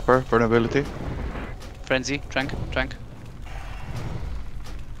 Sapper, sapper, vulnerability. Frenzy. Trank. Trank.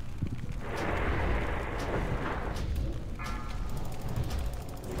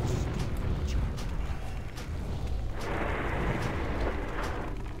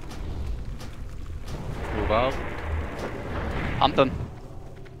 Move out. Hump them.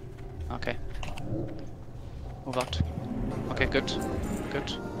 Okay. Move out. Okay, good.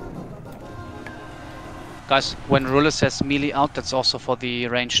 Good. Guys, when Ruler says melee out, that's also for the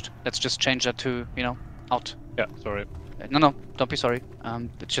ranged. Let's just change that to, you know, out. Yeah, sorry. No, don't be sorry.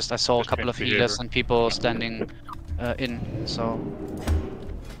 It's just I saw Just a couple of change healers behavior. and people standing in, so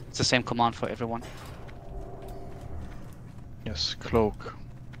it's the same command for everyone. Yes, cloak.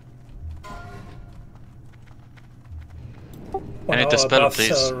 I need Our the spell, buffs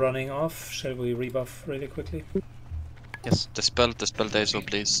please. are running off. Shall we rebuff really quickly? Yes. The spell Dazo,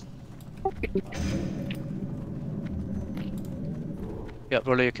 please. Yeah,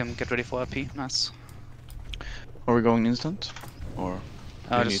 Ruler, you can get ready for RP. Nice. Are we going instant? Or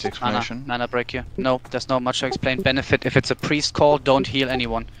do you Just need explanation? mana break here. No, there's not much to explain. Benefit, if it's a priest call, don't heal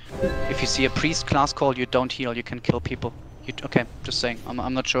anyone. If you see a priest class call, you don't heal, you can kill people. Okay, just saying.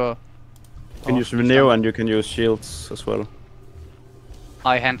 I'm not sure. You can use Renew and you can use shields as well.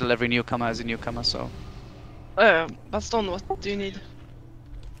 I handle every newcomer as a newcomer, so. Baston, what do you need?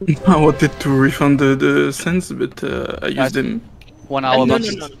 I wanted to refund the cents, but I used them. 1 hour no,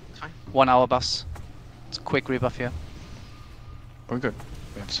 buffs. no, it's fine. 1 hour buffs. It's a quick rebuff here. We're good.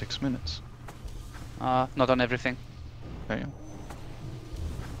 We had 6 minutes. Not on everything. Yeah.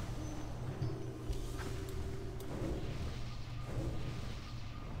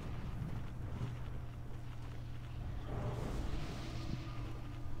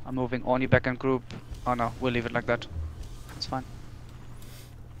 I'm moving Orni back in group. Oh no, we'll leave it like that. It's fine.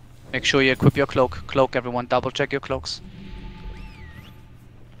 Make sure you equip your cloak. Cloak, everyone. Double check your cloaks.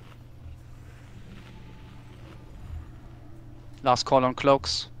 Last call on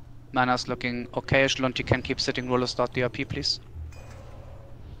cloaks. Mana's looking okay. Echelon, you can keep sitting. Roller start DRP, please.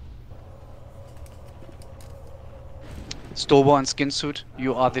 Stobo and Skin Suit,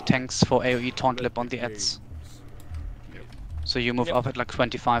 you are the tanks for AoE Taunt Lip on the ads. So you move up at like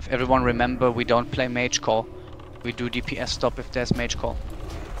 25. Everyone remember, we don't play Mage Call. We do DPS stop if there's Mage Call.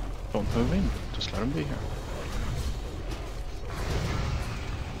 Don't move in. Just let them be here.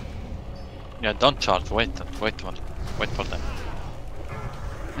 Yeah, don't charge. Wait for them.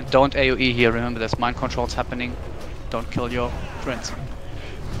 And don't AoE here, remember there's mind controls happening. Don't kill your friends.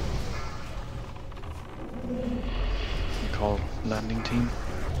 Call landing team.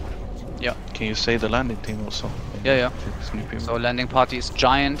 Yeah. Can you say the landing team also? Yeah. So landing party is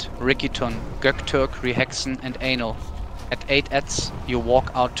Giant, Rikitun, Göktürk, Rehexen and Anal. At 8 ads, you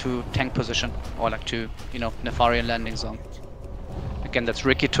walk out to tank position, or like to, you know, Nefarian landing zone. Again, that's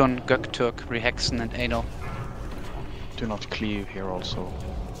Rikitun, Göktürk, Rehexen and Anal. Do not cleave here also.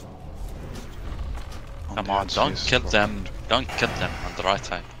 Come on, don't kill them. Don't kill them on the right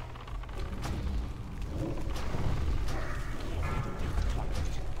side.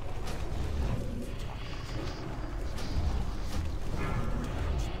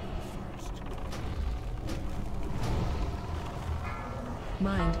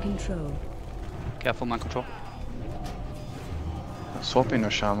 Mind control. Careful, mind control. Swap in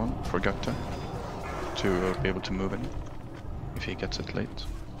a shaman for Gökte to be able to move in if he gets it late.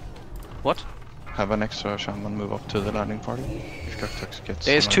 What? Have an extra shaman move up to the landing party if Gökte gets.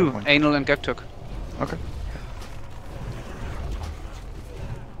 There's another two, point. Anal and Göktürk. Okay.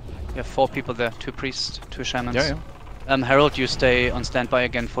 You have 4 people there, 2 priests, 2 shamans. Yeah. Harold, you stay on standby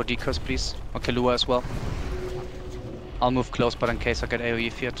again for decurs, please. Or Kalua as well. I'll move close, but in case I get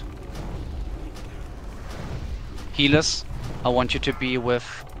AoE feared. Healers, I want you to be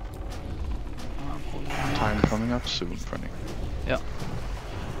with... Time coming up soon, Frenny. Yeah.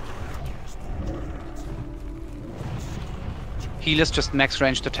 Healers just max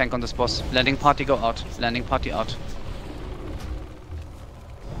range to tank on this boss. Landing party go out. Landing party out.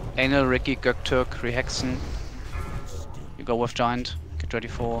 Anal, Ricky, Gökturk, Rehexen. You go with Giant. Get ready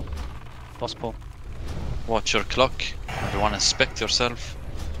for boss pull. Watch your clock. Everyone inspect yourself.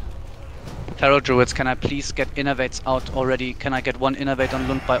 Tarot Druids, can I please get innovates out already? Can I get one innovate on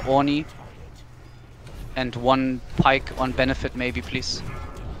Lund by Orni? And one pike on benefit maybe, please?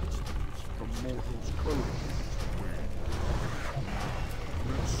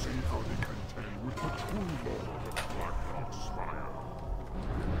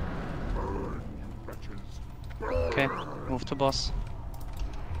 Okay, move to boss.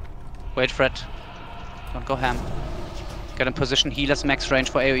 Wait for it. Don't go ham. Get in position. Healers max range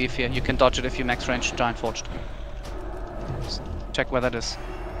for AoE fear. You can dodge it if you max range Giant Forged. Just check where that is.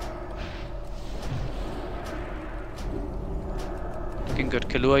 Looking good.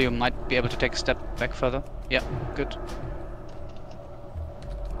 Kalua, you might be able to take a step back further. Yeah, good.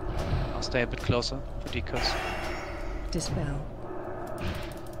 I'll stay a bit closer for decurse. Dispel.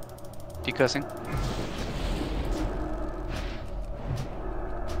 Decursing.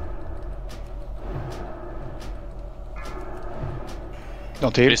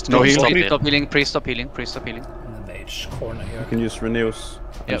 Not heal. Priest, No heal. stop Stop healing. Priest, stop healing. Priest, stop healing. In the mage corner here. You can use renews.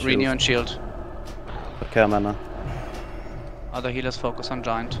 Yeah, renew and shield. Okay, mana. Other healers focus on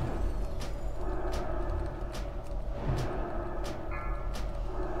Giant.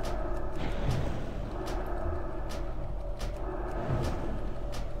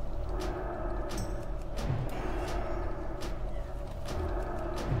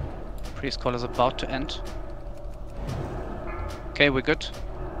 Priest call is about to end. Okay, we're good.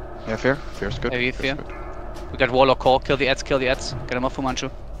 Yeah, fear. Fear's good. AoE fear. Fear's good. We got Warlock core. Kill the ads, kill the ads. Get him off for Manchu.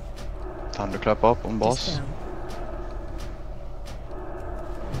 Thunderclap up on boss. Dispel.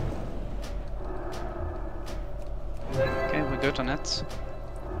 Okay, we're good on ads.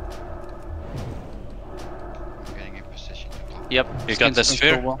 I'm getting in position to pop. Yep. You skin got the spin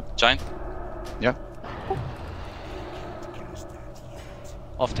sphere, through wall. Giant? Yeah.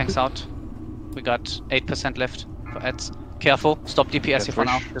 Off tanks out. We got 8% left for ads. Careful, stop DPS Get here for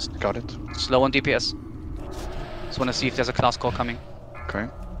now. fresh. Just Got it. slow on DPS. Just wanna see if there's a class core coming. Okay.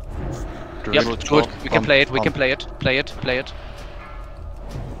 Yep, Druid, good. We can pump, play it, we can pump. play it. Play it, play it.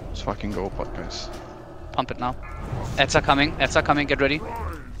 Let's fucking go, pot guys. Pump it now. Ads are coming, get ready.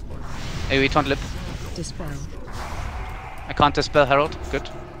 AoE taunt lip. Dispel. I can't dispel Herald, good.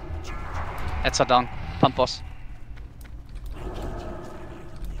 Ads are down. Pump boss.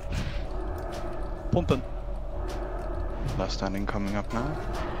 Pump him. Last standing coming up now.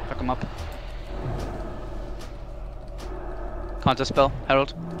 Fuck him up. Counter spell,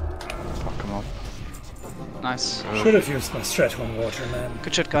 Herald. Fuck him up. Nice. Should have used my strat on water, man.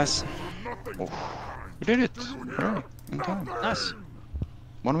 Good shit, guys. Oh. We did it! Hooray. In time. Nice.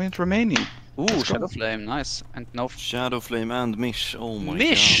 1 minute remaining. Ooh, Let's go. Shadow Flame, nice. And no Shadow Flame and Mish. Oh my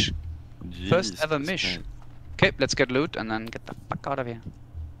Mish! god. First Jesus ever Mish. Christ. Okay, let's get loot and then get the fuck out of here.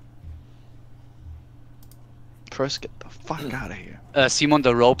 First, get the fuck out of here. Simon,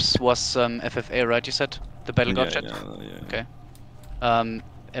 the ropes was FFA, right? You said the battle god chat. Yeah. Okay.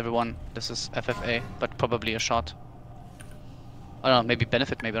 Everyone, this is FFA, but probably a shot. I don't know, maybe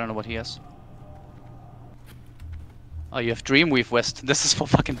benefit. Maybe I don't know what he has. Oh, you have Dreamweave West. This is for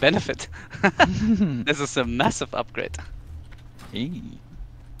fucking benefit. This is a massive upgrade. Hey.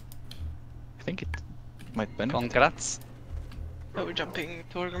 I think it might benefit. Congrats. Are we jumping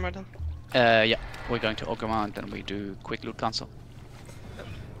to Orgrimmar then? Yeah, we're going to Orgrimmar and then we do quick loot cancel.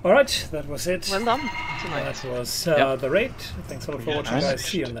 Alright, that was it. Well done tonight. That was Yep. the raid. Thanks a lot for watching, Nice. guys.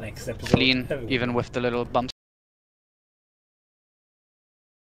 See you in the next episode. Clean, Have a good even one. with the little bumps.